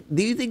you think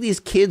these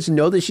kids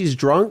know that she's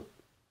drunk?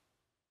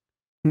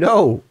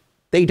 No,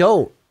 they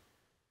don't.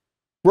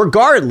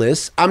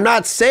 Regardless, I'm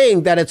not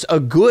saying that it's a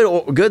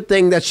good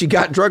thing that she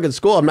got drunk at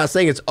school. I'm not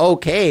saying it's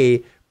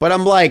okay, but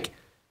I'm like,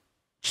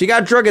 she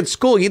got drunk at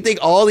school. You think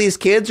all these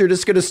kids are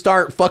just gonna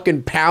start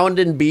fucking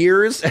pounding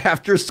beers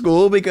after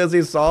school because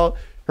they saw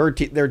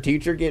their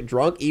teacher get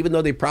drunk, even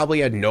though they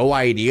probably had no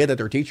idea that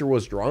their teacher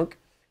was drunk?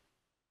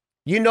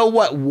 You know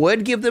what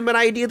would give them an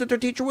idea that their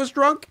teacher was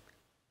drunk?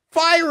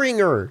 Firing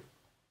her.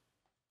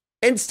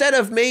 Instead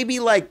of maybe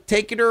like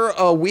taking her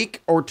a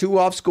week or two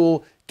off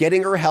school,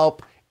 getting her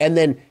help, and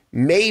then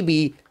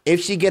maybe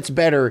if she gets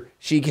better,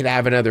 she can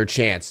have another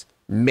chance.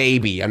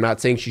 Maybe. I'm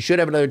not saying she should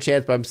have another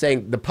chance, but I'm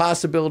saying the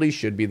possibility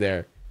should be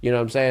there. You know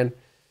what I'm saying?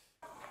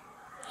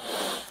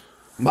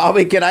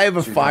 Mommy, can I have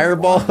a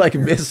fireball like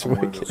Miss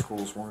Wicked?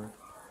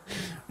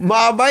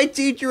 Mom, my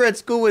teacher at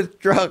school was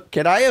drunk.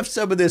 Can I have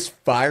some of this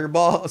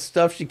fireball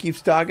stuff she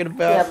keeps talking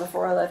about? Yeah,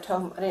 before I left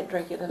home, I didn't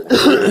drink it in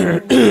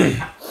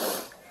the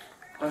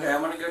Okay,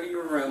 I'm gonna go to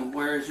your room.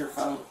 Where is your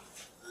phone?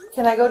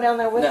 Can I go down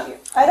there with No. you?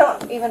 I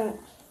don't even.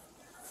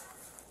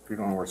 You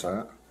don't know where it's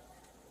at?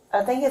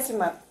 I think it's in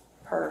my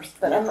purse,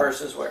 but Your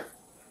purse is where?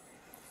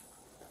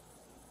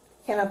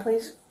 Can I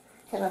please?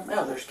 Can I?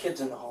 No, there's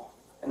kids in the hall,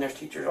 and there's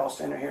teachers all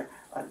standing here.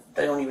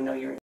 They don't even know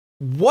you're in.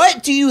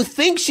 What do you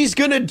think she's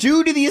gonna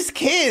do to these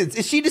kids?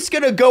 Is she just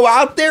gonna go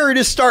out there and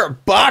just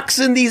start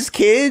boxing these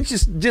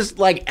kids? Just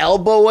like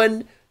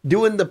elbowing,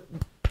 doing the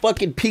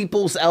fucking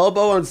people's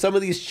elbow on some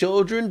of these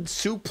children,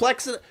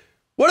 suplexing?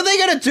 What are they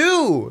gonna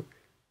do?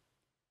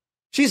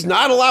 She's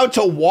not allowed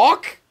to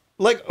walk?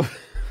 Like,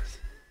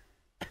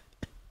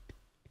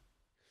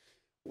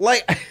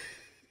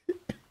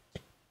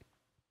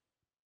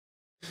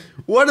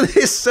 what are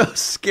they so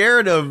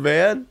scared of,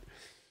 man?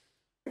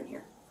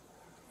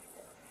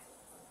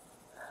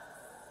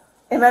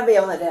 It might be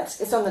on the desk.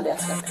 It's on the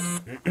desk.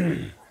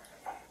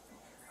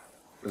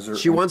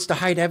 She wants to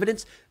hide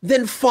evidence?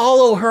 Then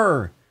follow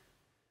her.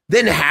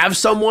 Then have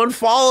someone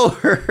follow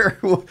her.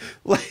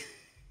 Like,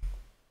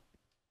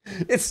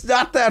 it's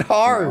not that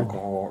hard.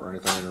 Alcohol or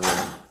anything in your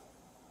room?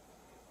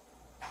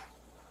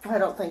 I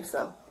don't think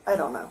so. I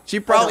don't know. She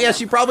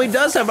probably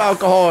does have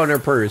alcohol in her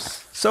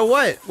purse. So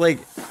what? Like,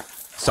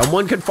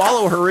 someone could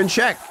follow her and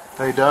check.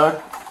 Hey, Doug.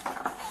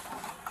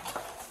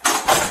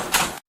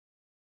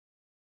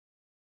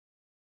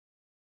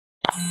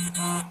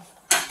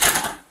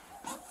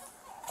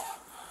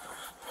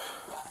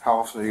 How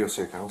often do you go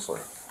see a counselor?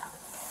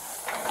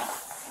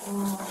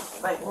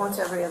 Like once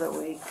every other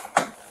week.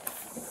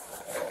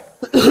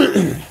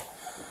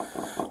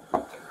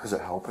 Is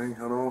it helping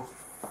at all?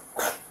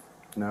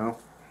 No?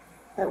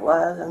 It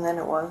was, and then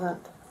it wasn't.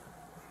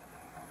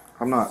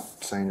 I'm not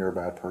saying you're a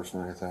bad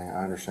person or anything.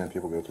 I understand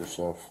people go through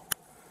stuff.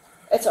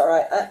 It's all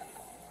right.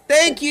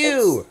 Thank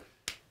you.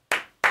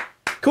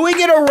 Can we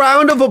get a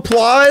round of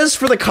applause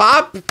for the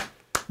cop?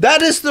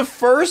 That is the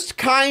first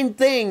kind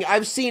thing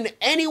I've seen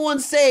anyone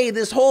say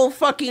this whole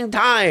fucking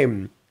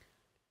time.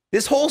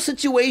 This whole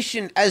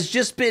situation has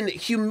just been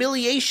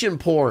humiliation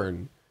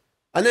porn.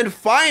 And then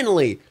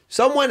finally,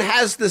 someone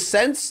has the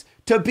sense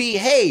to be,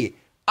 hey,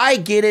 I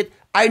get it.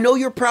 I know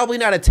you're probably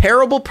not a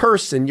terrible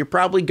person. You're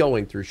probably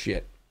going through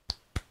shit.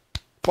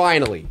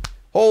 Finally.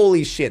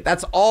 Holy shit.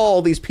 That's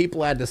all these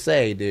people had to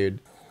say, dude.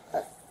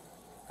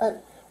 And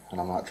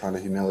I'm not trying to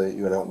humiliate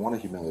you. I don't want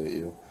to humiliate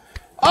you.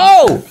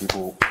 Oh!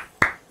 People,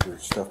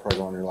 there's stuff probably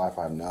going on in your life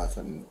I have know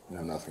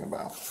nothing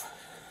about.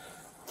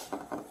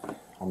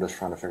 I'm just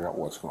trying to figure out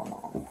what's going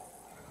on.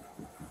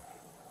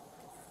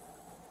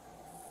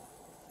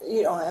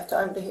 You don't have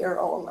time to hear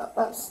all of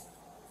my stuff.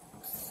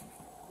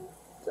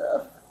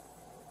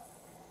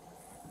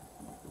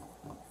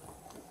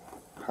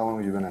 How long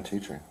have you been in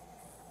teaching?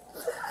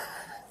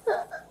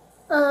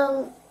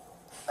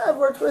 I've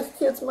worked with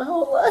kids my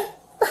whole life.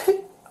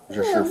 Is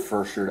this your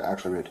first year to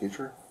actually be a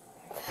teacher?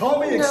 Call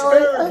me No,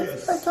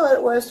 asparagus. I taught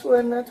at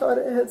Westwood and I taught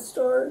at Head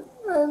Start.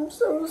 I'm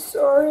so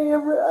sorry.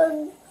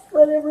 I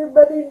let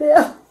everybody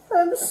down.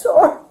 I'm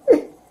sorry.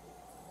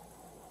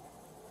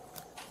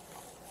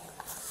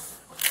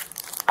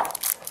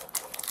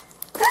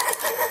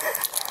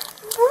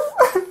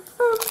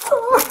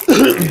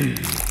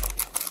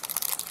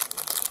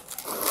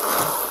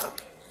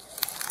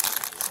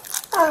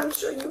 I'm sorry.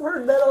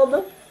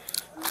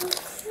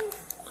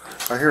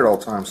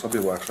 the time. Some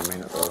people actually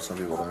mean it, though. Some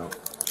people don't.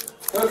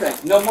 Okay,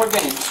 no more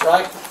games,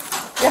 right?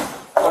 Yeah.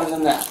 Other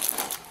than that.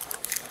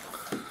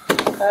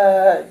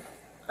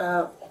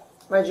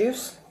 My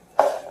juice.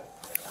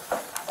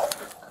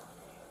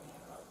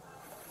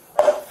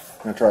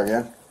 Gonna try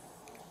again?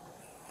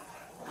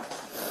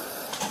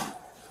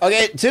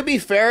 Okay, to be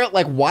fair,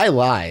 like, why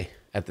lie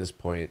at this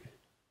point?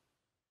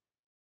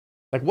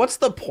 Like, what's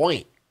the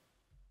point?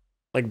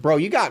 Like, bro,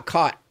 you got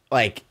caught.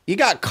 Like, you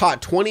got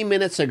caught 20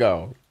 minutes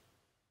ago.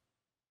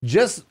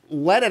 Just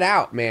let it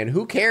out, man.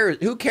 Who cares?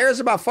 Who cares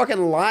about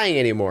fucking lying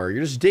anymore?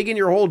 You're just digging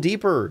your hole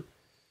deeper.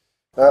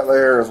 That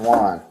there is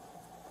wine.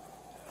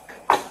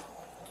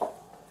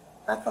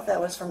 I thought that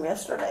was from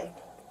yesterday.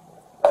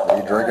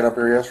 Did you drink it up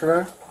here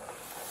yesterday?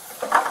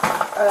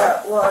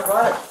 Well, I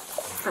brought it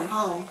from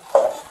home. I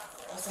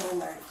was in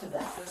there to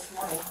that this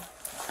morning.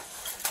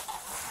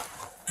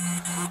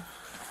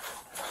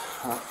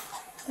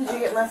 Did you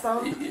get my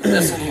phone?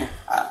 Listen here.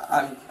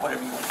 I'm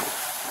whatever you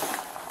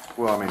want.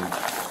 Well, I mean,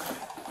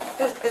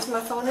 Is my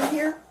phone in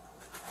here?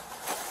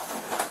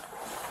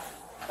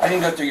 I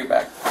didn't go through your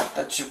bag.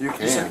 That's your. You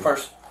You said can.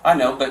 first. I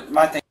know, but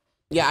my thing.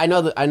 Yeah, I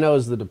know that. I know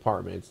it's the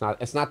department.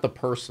 It's not the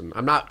person.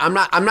 I'm not.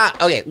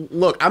 Okay,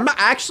 look, I'm not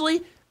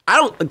actually. I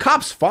don't. The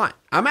cop's fine.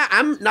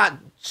 I'm not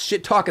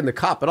shit talking the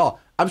cop at all.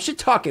 I'm shit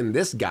talking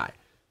this guy.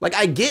 Like,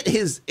 I get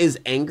his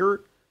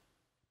anger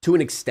to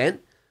an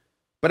extent,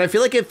 but I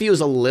feel like if he was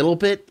a little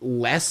bit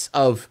less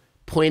of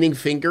pointing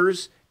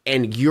fingers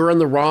and you're in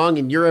the wrong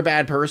and you're a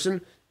bad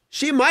person,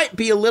 she might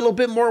be a little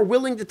bit more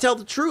willing to tell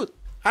the truth.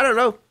 I don't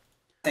know.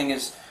 Thing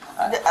is,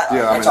 yeah, I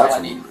mean, that's all I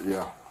need.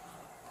 yeah.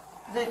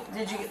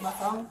 Did you get my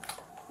phone?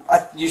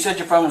 You said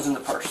your phone was in the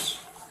purse.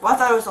 Well, I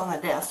thought it was on the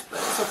desk, but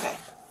it's okay.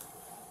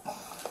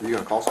 Are you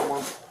gonna call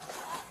someone?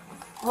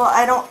 Well,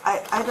 I don't.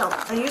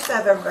 I used to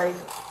have everybody's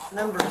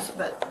numbers,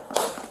 but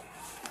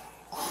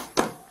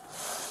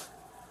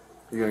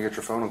You gonna get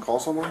your phone and call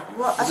someone?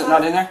 well, Is it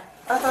not in there?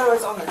 I thought it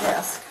was on the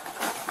desk.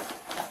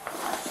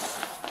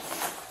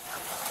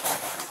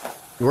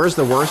 Where's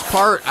the worst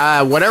part?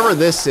 Whatever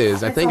this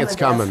is, I It's think on it's the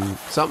desk. coming.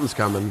 Something's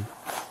coming.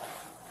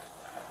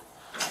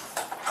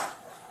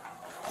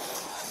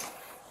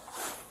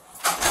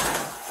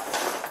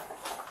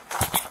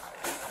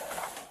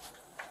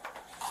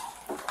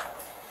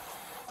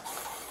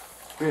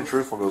 Being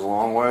truthful goes a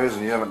long ways,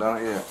 and you haven't done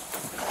it yet.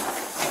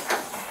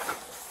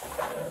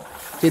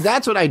 See,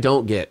 that's what I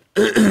don't get.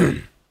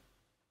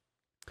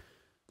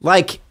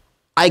 Like,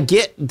 I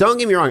get. Don't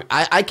get me wrong.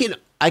 I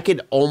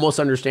could almost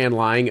understand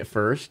lying at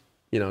first.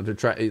 You know, to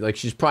try. Like,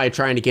 she's probably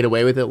trying to get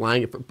away with it,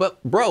 lying.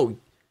 But bro,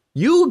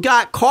 you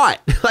got caught.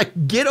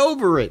 Like, get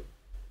over it.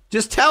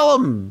 Just tell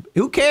them.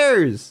 Who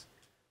cares?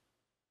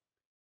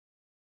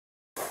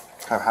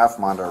 Have half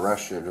mind to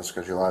arrest you just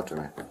because you lied to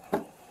me.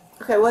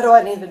 Okay, what do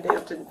I need to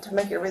do to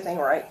make everything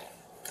right?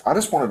 I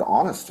just wanted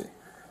honesty.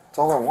 That's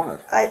all I wanted.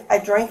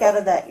 I drank out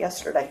of that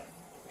yesterday.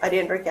 I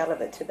didn't drink out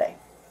of it today.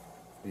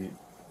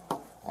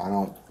 I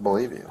don't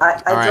believe you.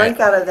 I All right. drank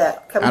out of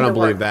that coming I don't to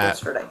work believe that.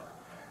 yesterday.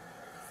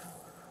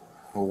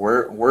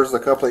 Well, where's the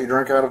cup that you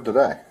drank out of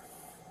today?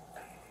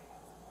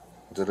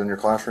 Is it in your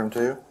classroom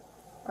too?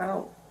 I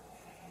don't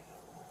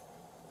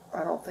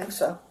think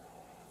so.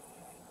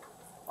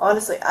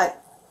 Honestly, I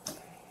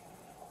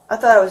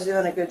thought I was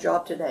doing a good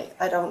job today.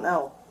 I don't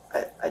know.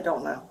 I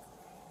don't know.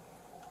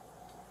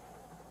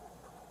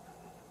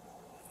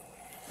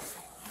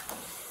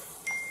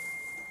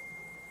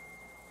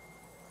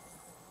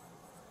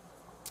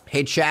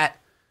 Hey, chat.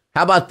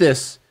 How about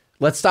this?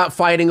 Let's stop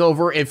fighting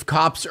over if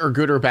cops are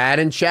good or bad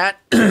in chat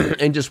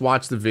and just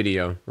watch the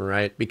video, all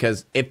right?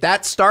 Because if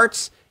that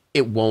starts,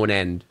 it won't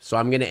end. So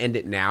I'm going to end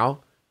it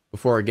now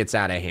before it gets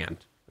out of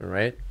hand, all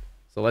right?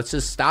 So let's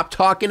just stop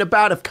talking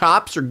about if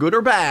cops are good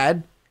or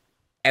bad,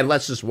 and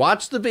let's just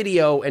watch the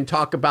video and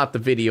talk about the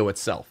video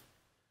itself.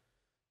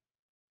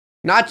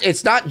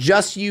 It's not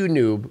just you,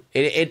 noob.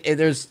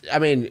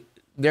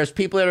 There's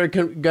people that are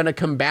going to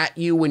combat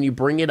you when you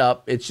bring it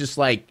up. It's just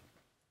like,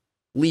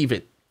 leave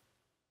it.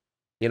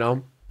 You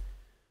know?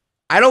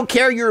 I don't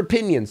care your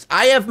opinions.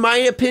 I have my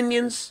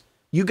opinions.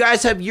 You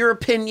guys have your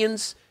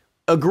opinions.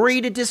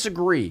 Agree to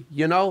disagree.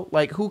 You know?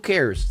 Like, who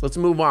cares? Let's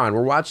move on.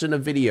 We're watching a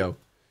video.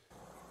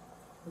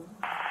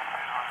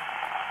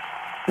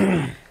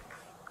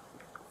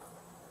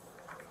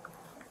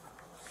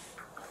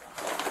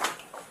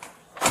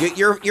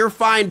 You're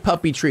fine,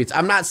 puppy treats.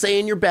 I'm not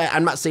saying you're bad.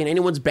 I'm not saying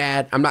anyone's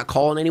bad. I'm not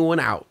calling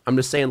anyone out. I'm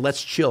just saying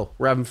let's chill.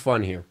 We're having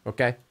fun here,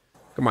 okay?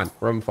 Come on,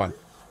 we're having fun.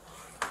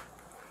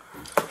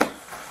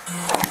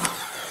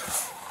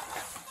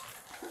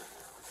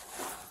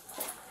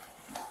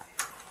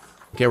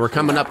 Okay, we're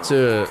coming up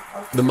to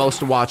the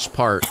most watched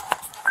part.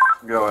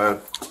 Go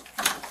ahead.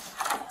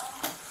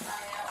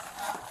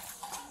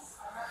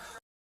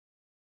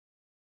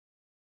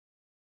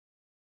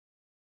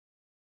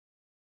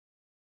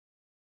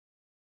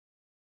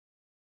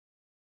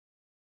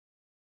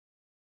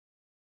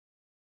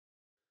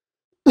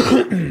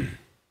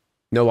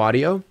 No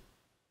audio?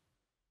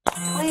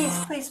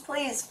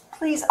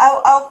 Please.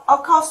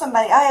 I'll call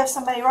somebody. I have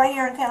somebody right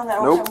here in town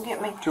that'll Nope. come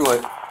get me. Too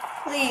late.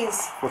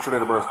 Please. What's your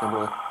date of birth,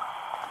 Kimberly?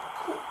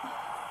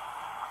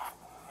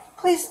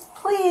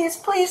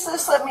 Please,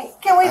 just let me.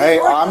 Can we? Hey,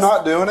 I'm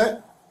not doing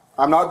it.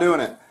 I'm not doing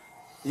it.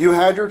 You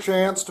had your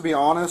chance to be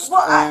honest,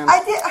 Well, and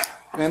I did.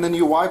 and then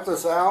you wiped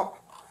this out.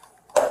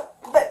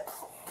 But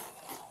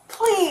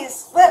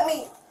please let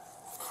me.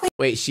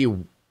 Wait, she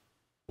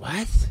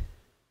what?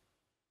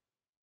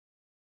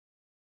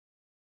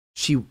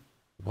 She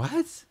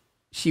what?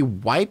 She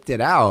wiped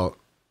it out.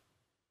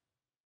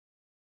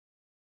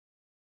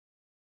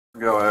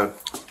 Go ahead.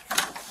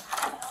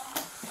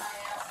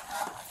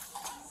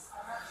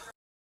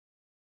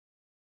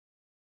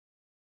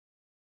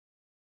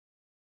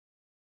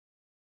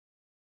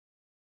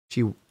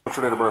 She What's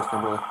your date of birth,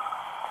 Kimberly?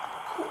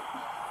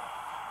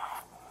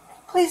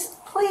 Please,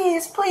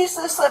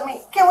 just let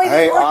me. Can we?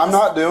 Hey, I'm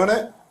not doing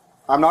it.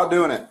 I'm not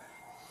doing it.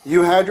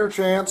 You had your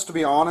chance to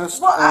be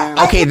honest, Well, and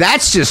okay,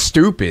 that's just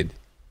stupid.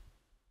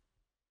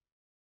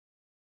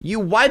 You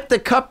wiped the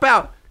cup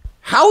out.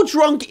 How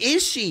drunk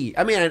is she?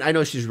 I mean, I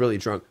know she's really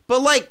drunk,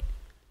 but like,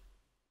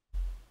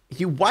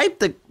 you wiped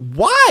the.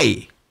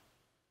 Why?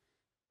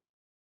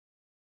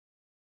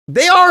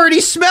 They already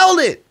smelled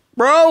it,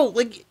 bro.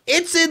 Like,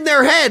 it's in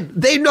their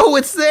head. They know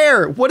it's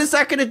there. What is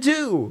that gonna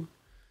do?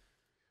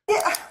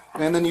 Yeah,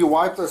 and then you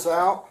wiped this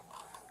out.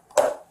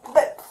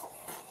 but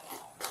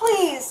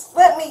please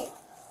let me.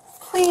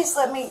 Please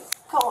let me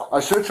call. I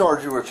should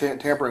charge you with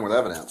tampering with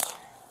evidence.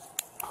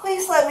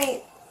 Please let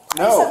me. Please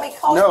No, let me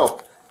call. no,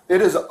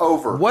 it is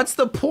over. What's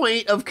the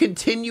point of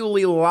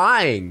continually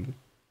lying?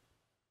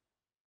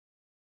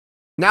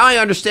 Now I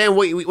understand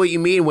what you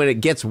mean when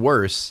it gets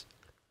worse.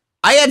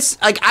 I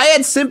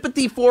had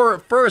sympathy for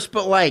it first,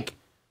 but like,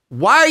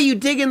 why are you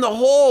digging the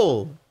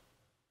hole?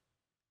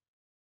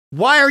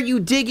 Why are you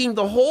digging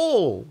the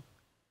hole?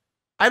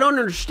 I don't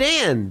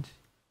understand.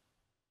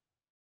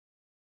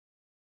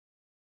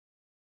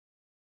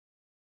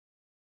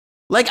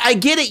 Like, I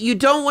get it. You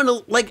don't want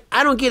to, like,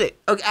 I don't get it.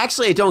 Okay,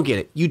 actually, I don't get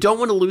it. You don't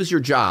want to lose your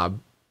job,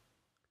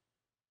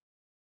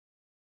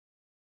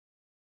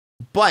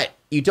 but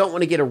you don't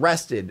want to get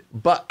arrested.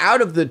 But out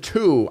of the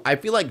two, I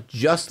feel like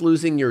just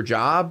losing your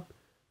job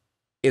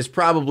is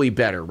probably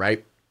better,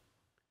 right?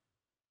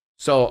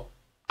 So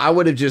I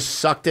would have just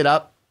sucked it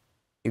up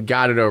and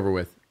got it over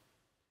with.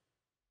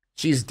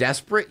 She's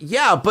desperate.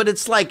 Yeah, but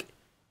it's like,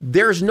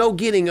 there's no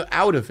getting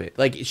out of it.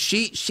 Like,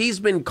 she's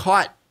been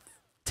caught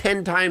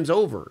 10 times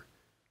over.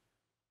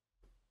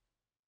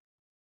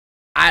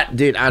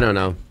 Dude, I don't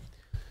know.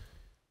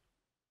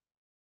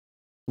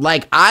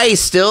 Like, I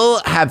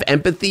still have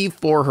empathy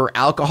for her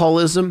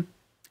alcoholism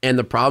and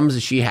the problems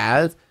that she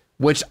has,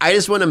 which I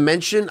just want to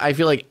mention. I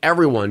feel like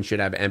everyone should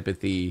have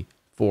empathy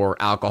for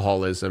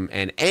alcoholism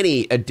and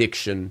any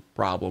addiction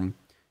problem,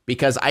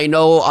 because I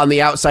know on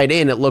the outside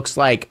in, it looks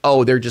like,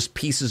 oh, they're just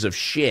pieces of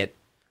shit.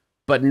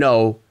 But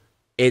no,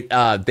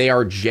 they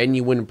are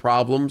genuine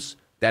problems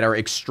that are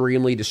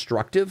extremely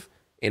destructive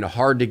and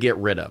hard to get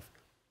rid of.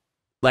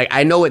 Like,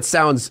 I know it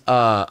sounds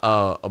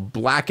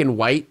black and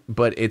white,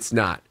 but it's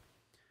not.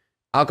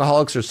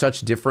 Alcoholics are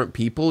such different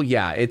people.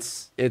 Yeah,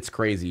 it's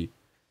crazy.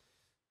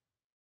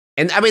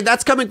 And I mean,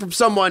 that's coming from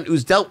someone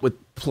who's dealt with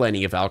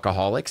plenty of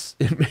alcoholics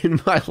in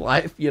my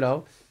life, you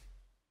know?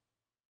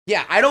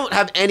 Yeah, I don't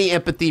have any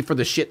empathy for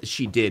the shit that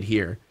she did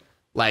here.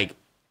 Like,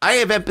 I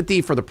have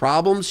empathy for the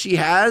problems she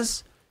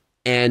has,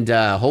 and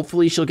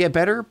hopefully she'll get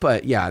better.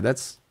 But yeah,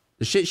 the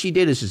shit she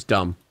did is just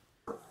dumb.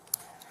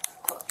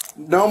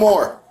 No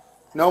more.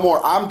 No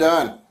more. I'm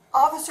done.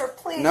 Officer,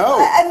 please. No.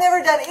 I've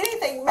never done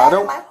anything bad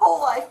in my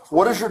whole life.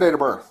 What is your date of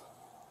birth?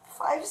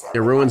 It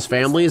ruins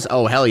families?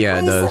 Oh, hell yeah,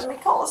 it does. Please let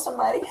me call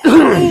somebody.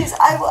 Please,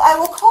 I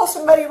will call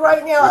somebody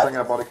right now. Everything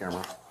I bought a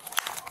camera.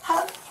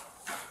 Huh?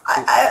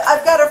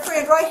 I've got a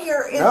friend right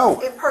here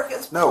in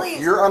Perkins. No,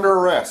 Please. you're under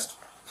arrest.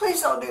 Please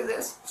don't do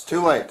this. It's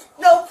too late.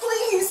 No,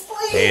 please.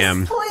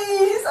 Damn.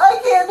 Please. I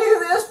can't do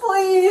this,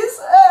 please.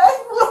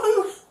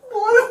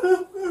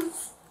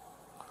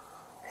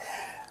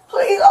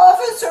 Please,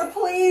 officer,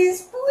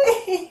 please.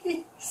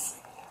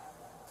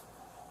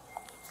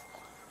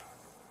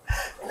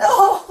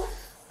 No.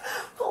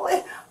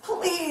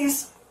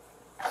 Please.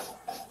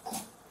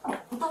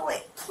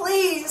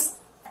 Please.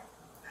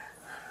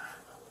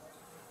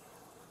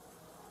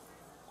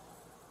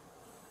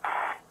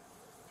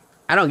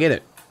 I don't get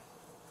it.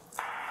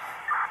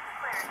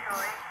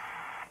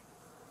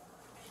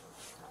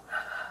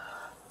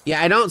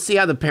 Yeah, I don't see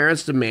how the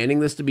parents demanding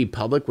this to be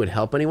public would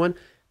help anyone.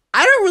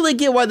 I don't really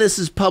get why this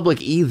is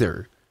public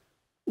either.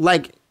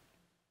 Like,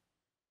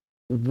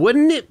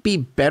 wouldn't it be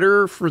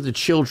better for the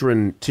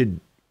children to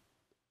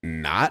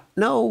not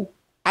know?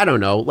 I don't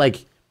know.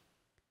 Like,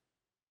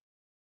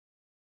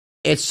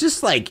 it's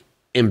just like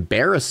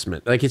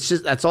embarrassment. Like, it's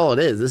just, that's all it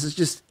is. This is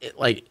just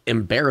like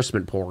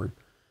embarrassment porn.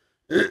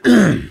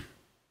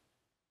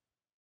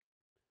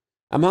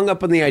 I'm hung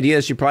up on the idea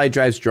that she probably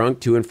drives drunk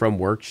to and from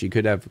work. She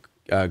could have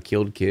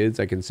killed kids.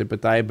 I can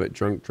sympathize, but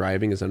drunk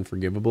driving is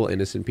unforgivable.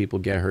 Innocent people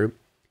get hurt.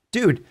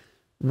 Dude,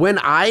 when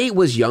I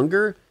was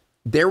younger,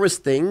 there was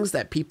things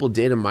that people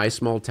did in my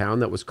small town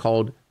that was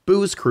called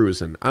booze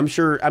cruising. I'm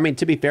sure, I mean,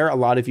 to be fair, a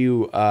lot of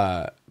you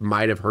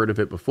might have heard of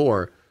it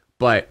before,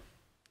 but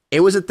it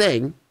was a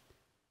thing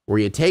where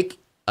you take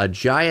a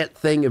giant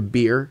thing of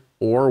beer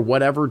or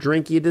whatever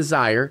drink you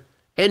desire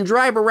and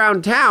drive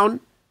around town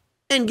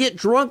and get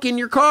drunk in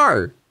your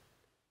car.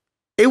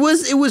 It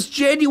was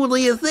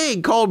genuinely a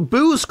thing called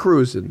booze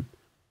cruising.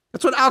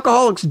 That's what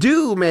alcoholics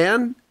do,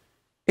 man.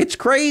 It's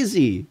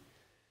crazy.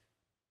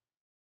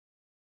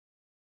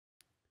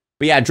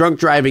 But yeah, drunk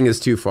driving is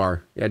too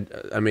far. Yeah,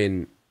 I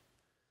mean,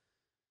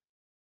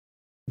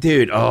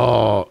 dude,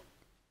 oh.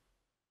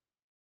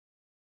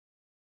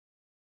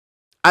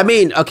 I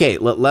mean, okay,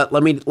 let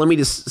me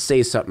just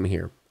say something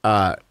here.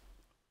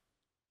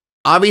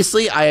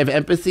 Obviously, I have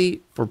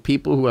empathy for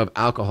people who have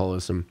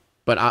alcoholism,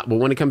 but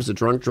when it comes to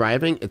drunk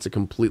driving, it's a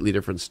completely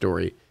different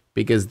story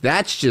because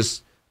that's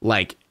just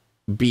like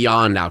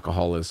beyond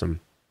alcoholism.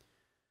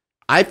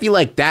 I feel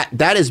like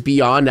that is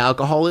beyond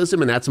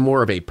alcoholism, and that's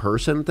more of a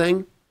person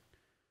thing.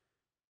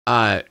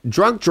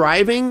 Drunk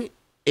driving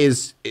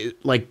is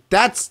like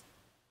that's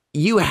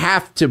you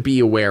have to be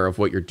aware of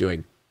what you're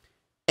doing,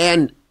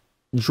 and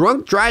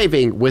drunk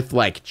driving with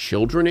like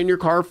children in your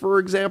car, for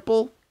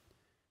example,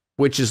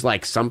 which is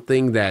like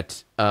something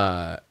that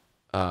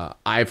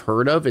I've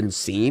heard of and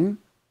seen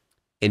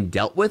and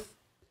dealt with,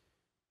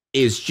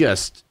 is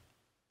just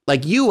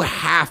like you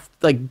have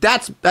like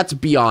that's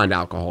beyond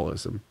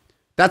alcoholism.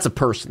 That's a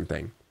person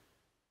thing.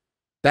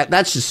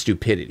 That's just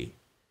stupidity.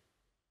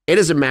 It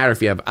doesn't matter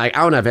if you have. I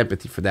don't have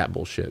empathy for that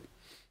bullshit.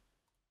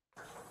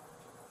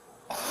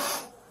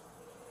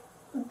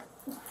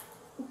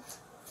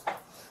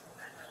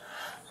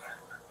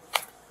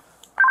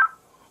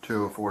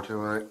 Two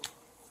 428.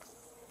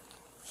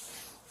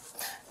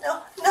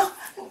 No.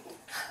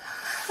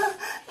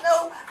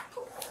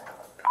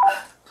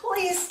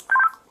 Please.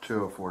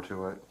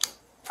 20428.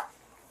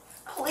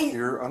 Please.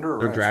 You're under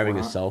arrest. They're driving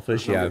Why is not?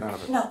 selfish. There's no Yeah. getting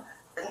out of it.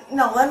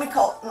 No, let me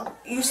call. No,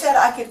 you said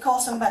I could call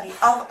somebody.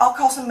 I'll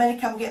call somebody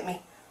to come get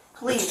me.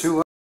 Please. It's too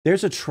late.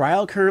 There's a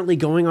trial currently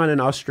going on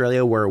in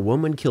Australia where a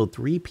woman killed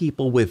 3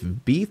 people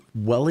with beef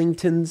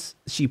Wellingtons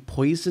she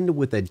poisoned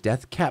with a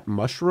death cap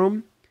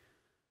mushroom.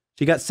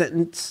 She got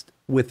sentenced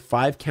with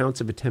 5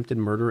 counts of attempted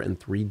murder and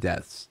 3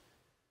 deaths.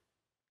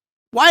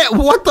 Why?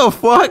 What the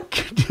fuck?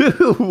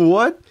 Dude,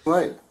 what?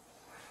 Wait.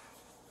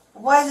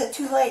 Why is it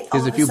too late?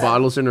 There's a few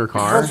bottles in her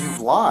car. Because you've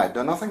lied.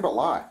 Done nothing but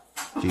lie.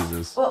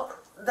 Jesus. Well,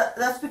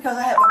 that's because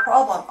I have a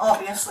problem,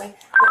 obviously.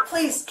 But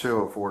please,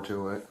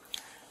 20428.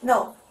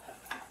 no.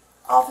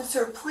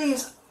 Officer,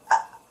 please.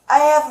 I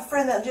have a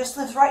friend that just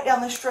lives right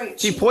down the street.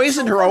 She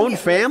poisoned her come own get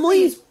me.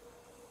 family?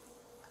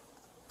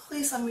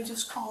 Please let me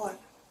just call her.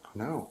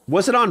 No.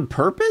 Was it on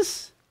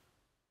purpose?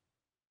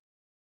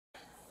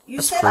 You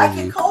That's said I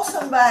crazy. could call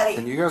somebody.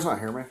 Can you guys not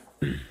hear me?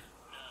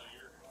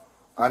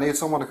 I need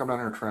someone to come down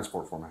here and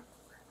transport for me.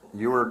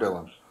 You or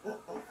Dylan.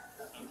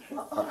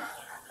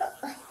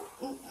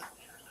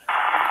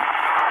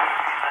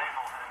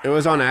 It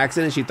was on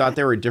accident. She thought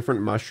they were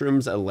different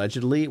mushrooms,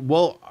 allegedly.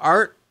 Well,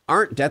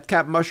 aren't death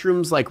cap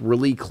mushrooms like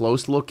really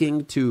close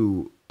looking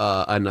to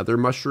another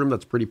mushroom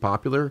that's pretty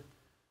popular?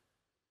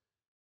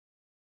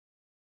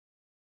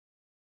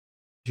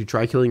 Did you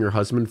try killing your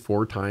husband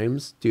 4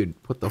 times? Dude,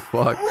 what the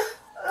fuck?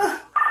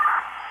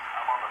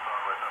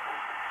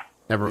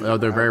 Never. Oh,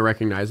 they're very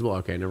recognizable?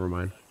 Okay, never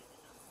mind.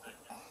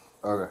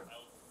 Okay.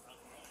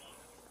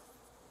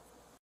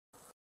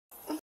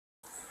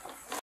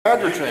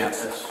 Had your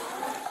chances.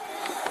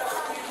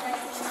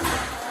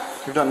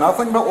 You've done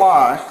nothing but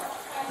lie,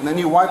 and then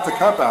you wipe the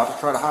cup out to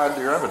try to hide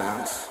your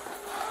evidence.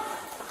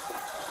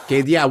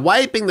 Okay, yeah,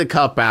 wiping the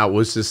cup out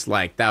was just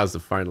like, that was the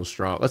final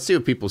straw. Let's see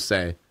what people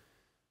say.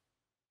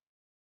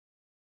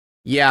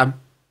 Yeah.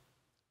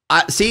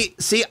 See,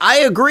 I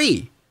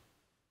agree.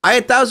 I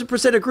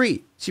 1,000%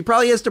 agree. She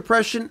probably has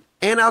depression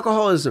and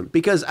alcoholism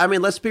because, I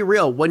mean, let's be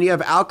real. When you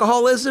have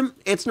alcoholism,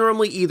 it's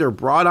normally either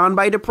brought on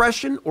by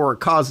depression or it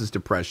causes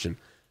depression.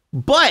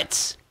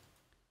 But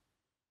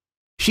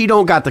she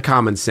don't got the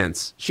common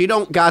sense. She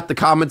don't got the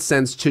common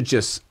sense to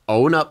just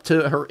own up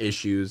to her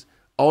issues,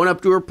 own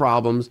up to her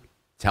problems,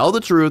 tell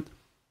the truth,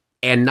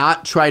 and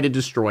not try to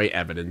destroy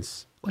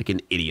evidence like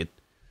an idiot.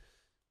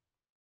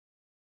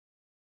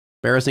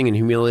 Embarrassing and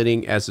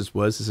humiliating as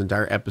this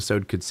entire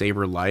episode could save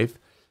her life.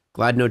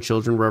 Glad no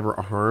children were ever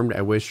harmed.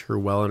 I wish her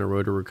well on a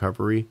road to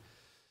recovery.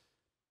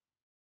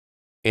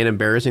 And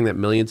embarrassing that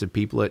millions of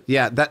people...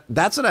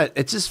 that's what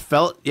it just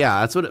felt...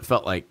 Yeah, that's what it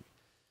felt like.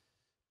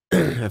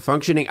 A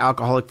functioning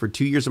alcoholic for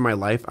 2 years of my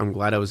life. I'm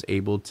glad I was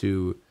able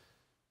to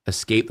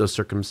escape those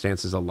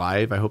circumstances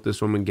alive. I hope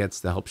this woman gets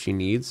the help she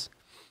needs.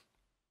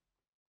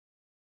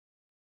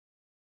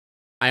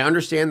 I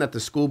understand that the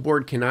school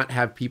board cannot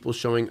have people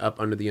showing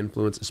up under the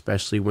influence,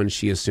 especially when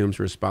she assumes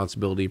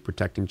responsibility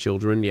protecting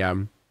children. Yeah.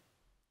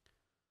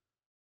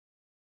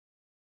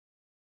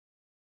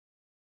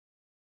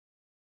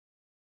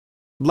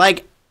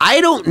 Like, I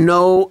don't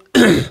know.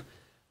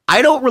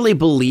 I don't really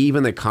believe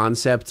in the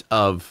concept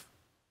of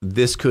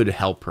this could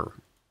help her.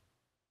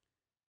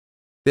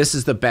 This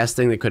is the best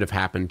thing that could have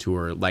happened to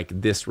her,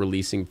 like this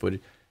releasing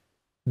footage.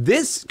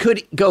 This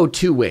could go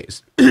two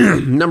ways.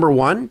 Number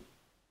one,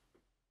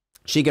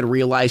 she could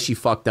realize she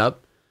fucked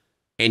up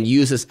and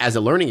use this as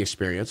a learning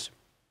experience.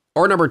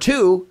 Or number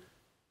two,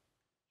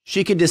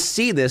 she could just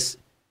see this,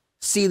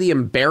 see the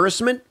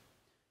embarrassment,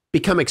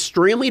 become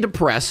extremely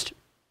depressed,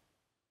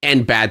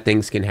 and bad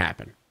things can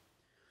happen.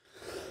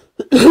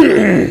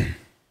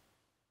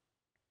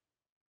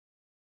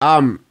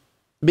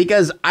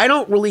 Because I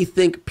don't really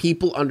think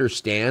people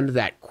understand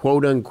that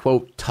quote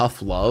unquote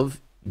tough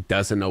love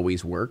doesn't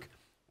always work,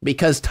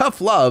 because tough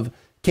love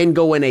can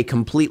go in a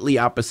completely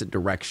opposite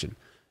direction.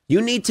 You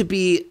need to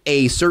be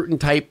a certain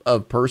type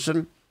of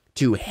person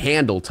to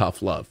handle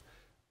tough love.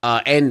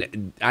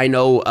 And I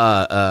know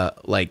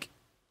like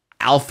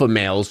alpha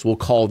males will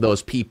call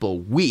those people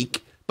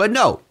weak, but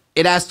no,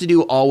 it has to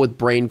do all with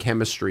brain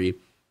chemistry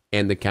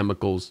and the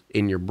chemicals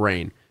in your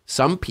brain.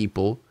 Some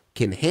people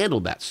can handle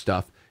that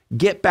stuff,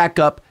 get back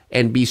up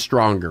and be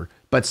stronger,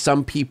 but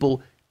some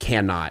people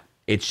cannot.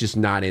 It's just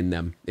not in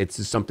them. It's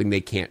just something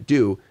they can't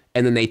do.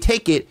 And then they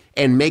take it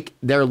and make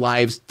their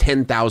lives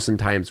 10,000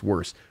 times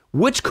worse,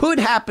 which could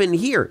happen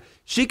here.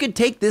 She could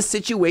take this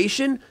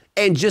situation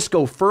and just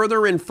go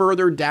further and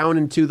further down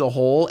into the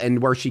hole,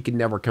 and where she could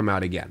never come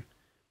out again.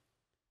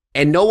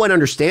 And no one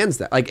understands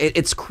that. Like,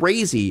 it's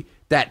crazy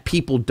that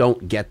people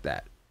don't get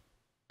that.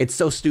 It's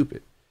so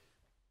stupid.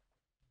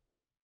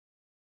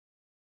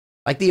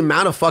 Like, the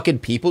amount of fucking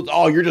people,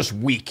 oh, you're just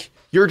weak.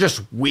 You're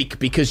just weak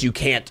because you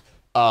can't.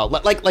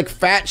 Like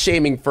fat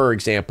shaming, for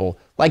example.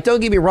 Like, don't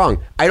get me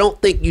wrong. I don't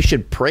think you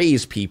should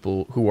praise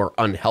people who are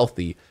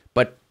unhealthy.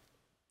 But,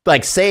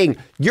 like, saying,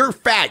 you're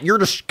fat, you're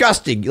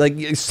disgusting.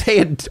 Like,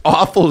 saying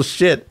awful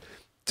shit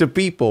to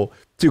people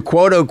to,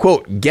 quote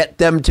unquote, get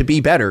them to be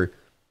better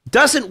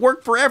doesn't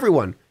work for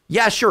everyone.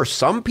 Yeah, sure,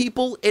 some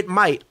people it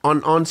might.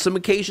 On some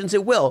occasions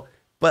it will.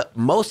 But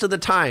most of the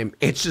time,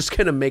 it's just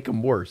going to make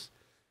them worse.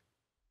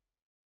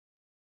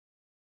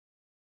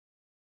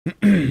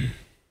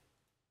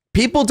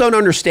 People don't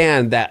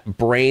understand that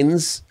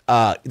brains,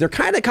 they're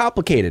kind of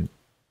complicated.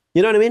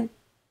 You know what I mean?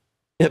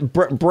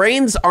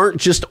 Brains aren't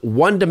just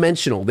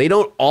one-dimensional. They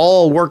don't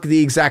all work the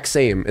exact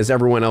same as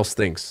everyone else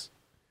thinks.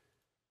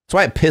 That's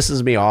why it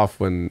pisses me off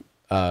when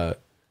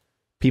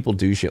people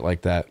do shit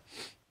like that.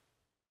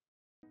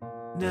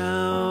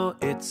 Now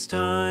it's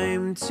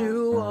time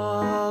to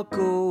walk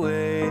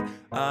away.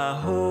 I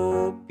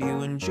hope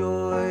you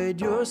enjoyed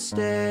your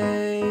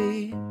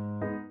stay.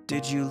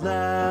 Did you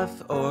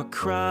laugh or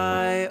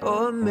cry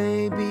or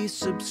maybe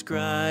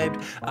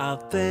subscribed? I'll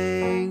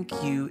thank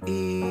you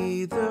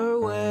either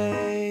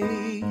way.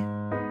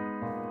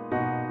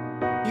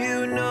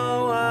 You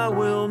know I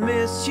will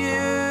miss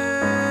you.